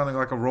you sounding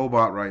like a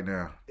robot right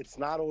now? It's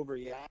not over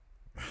yet.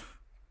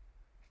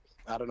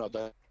 I don't know.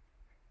 Does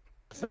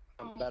it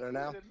sound better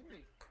now?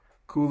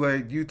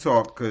 Kool-Aid, you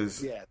talk,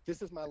 cause yeah,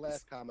 this is my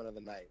last comment of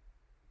the night.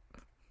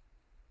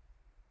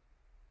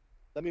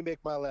 Let me make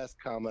my last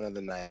comment of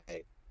the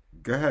night.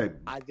 Go ahead.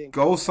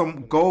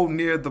 Go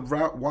near the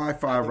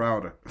Wi-Fi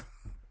router.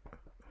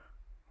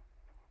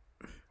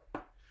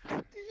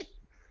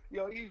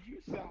 Yo, Eve, you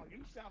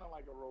sounding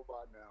like a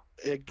robot now.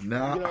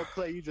 Nah. You know,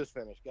 Clay, you just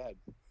finished. Go ahead.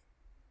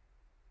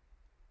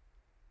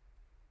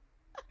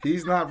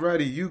 He's not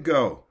ready. You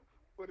go.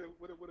 With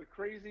a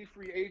crazy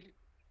free agent.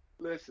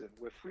 Listen,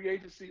 with free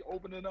agency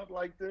opening up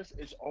like this,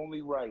 it's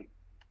only right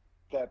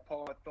that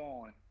Paul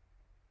Thorn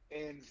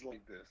ends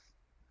like this.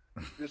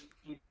 Just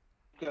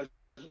because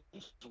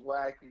it's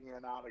wacky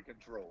and out of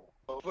control.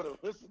 But for the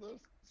listeners,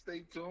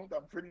 stay tuned.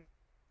 I'm pretty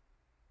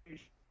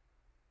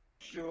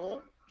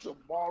sure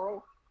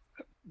tomorrow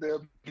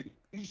there'll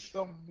be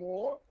some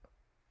more.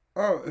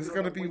 Oh, it's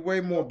going to be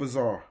way more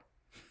bizarre.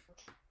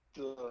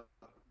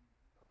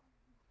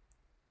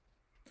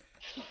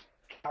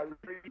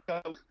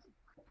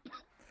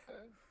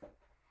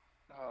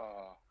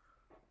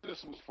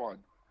 This was fun.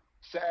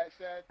 Sad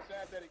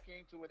that it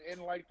came to an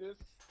end like this.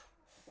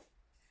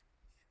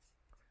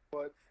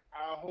 But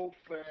I hope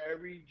for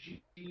every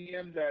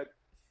GM that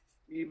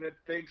even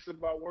thinks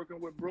about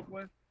working with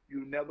Brooklyn,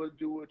 you never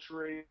do a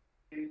trade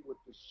with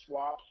the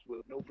swaps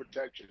with no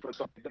protection for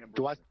something.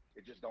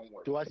 It just don't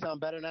work. Do I sound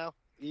better now,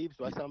 Eves?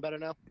 Do I sound better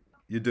now?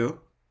 You do.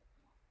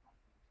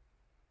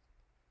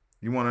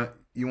 You wanna?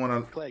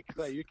 Clay,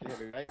 you can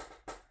hear me, right?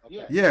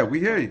 Okay. Yeah, we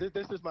hear you.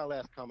 This is my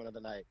last comment of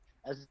the night.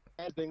 As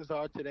things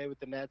are today with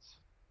the Nets,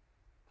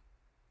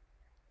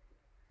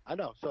 I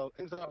know. So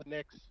things are with the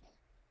Knicks.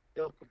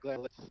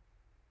 Let's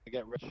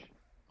get rich.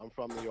 I'm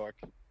from New York.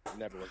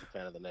 Never was a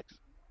fan of the Knicks.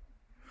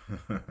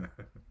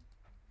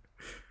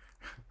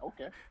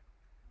 Okay.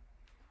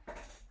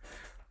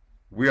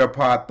 We are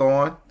Pod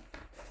Thorn,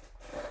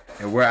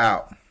 and we're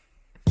out.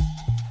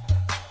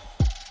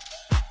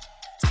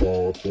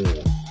 Pod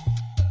Thorn.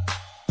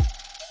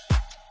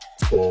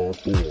 Pod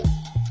Thorn.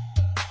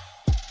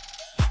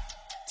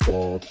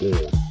 Pod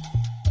Thorn.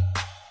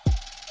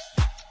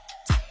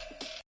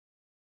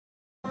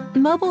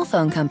 Mobile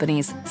phone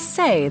companies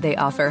say they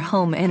offer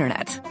home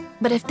internet.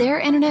 But if their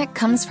internet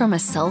comes from a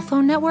cell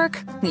phone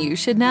network, you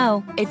should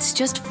know. It's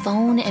just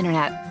phone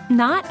internet,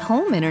 not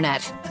home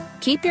internet.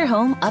 Keep your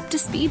home up to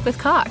speed with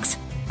Cox.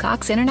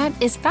 Cox internet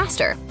is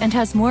faster and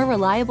has more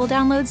reliable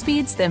download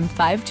speeds than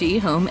 5G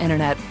home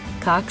internet.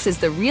 Cox is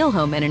the real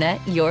home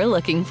internet you're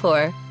looking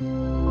for.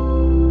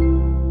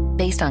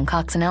 Based on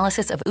Cox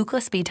analysis of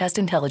Ookla speed test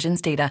intelligence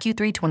data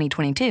Q3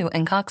 2022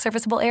 and Cox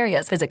serviceable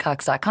areas, visit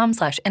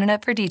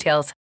cox.com/internet for details.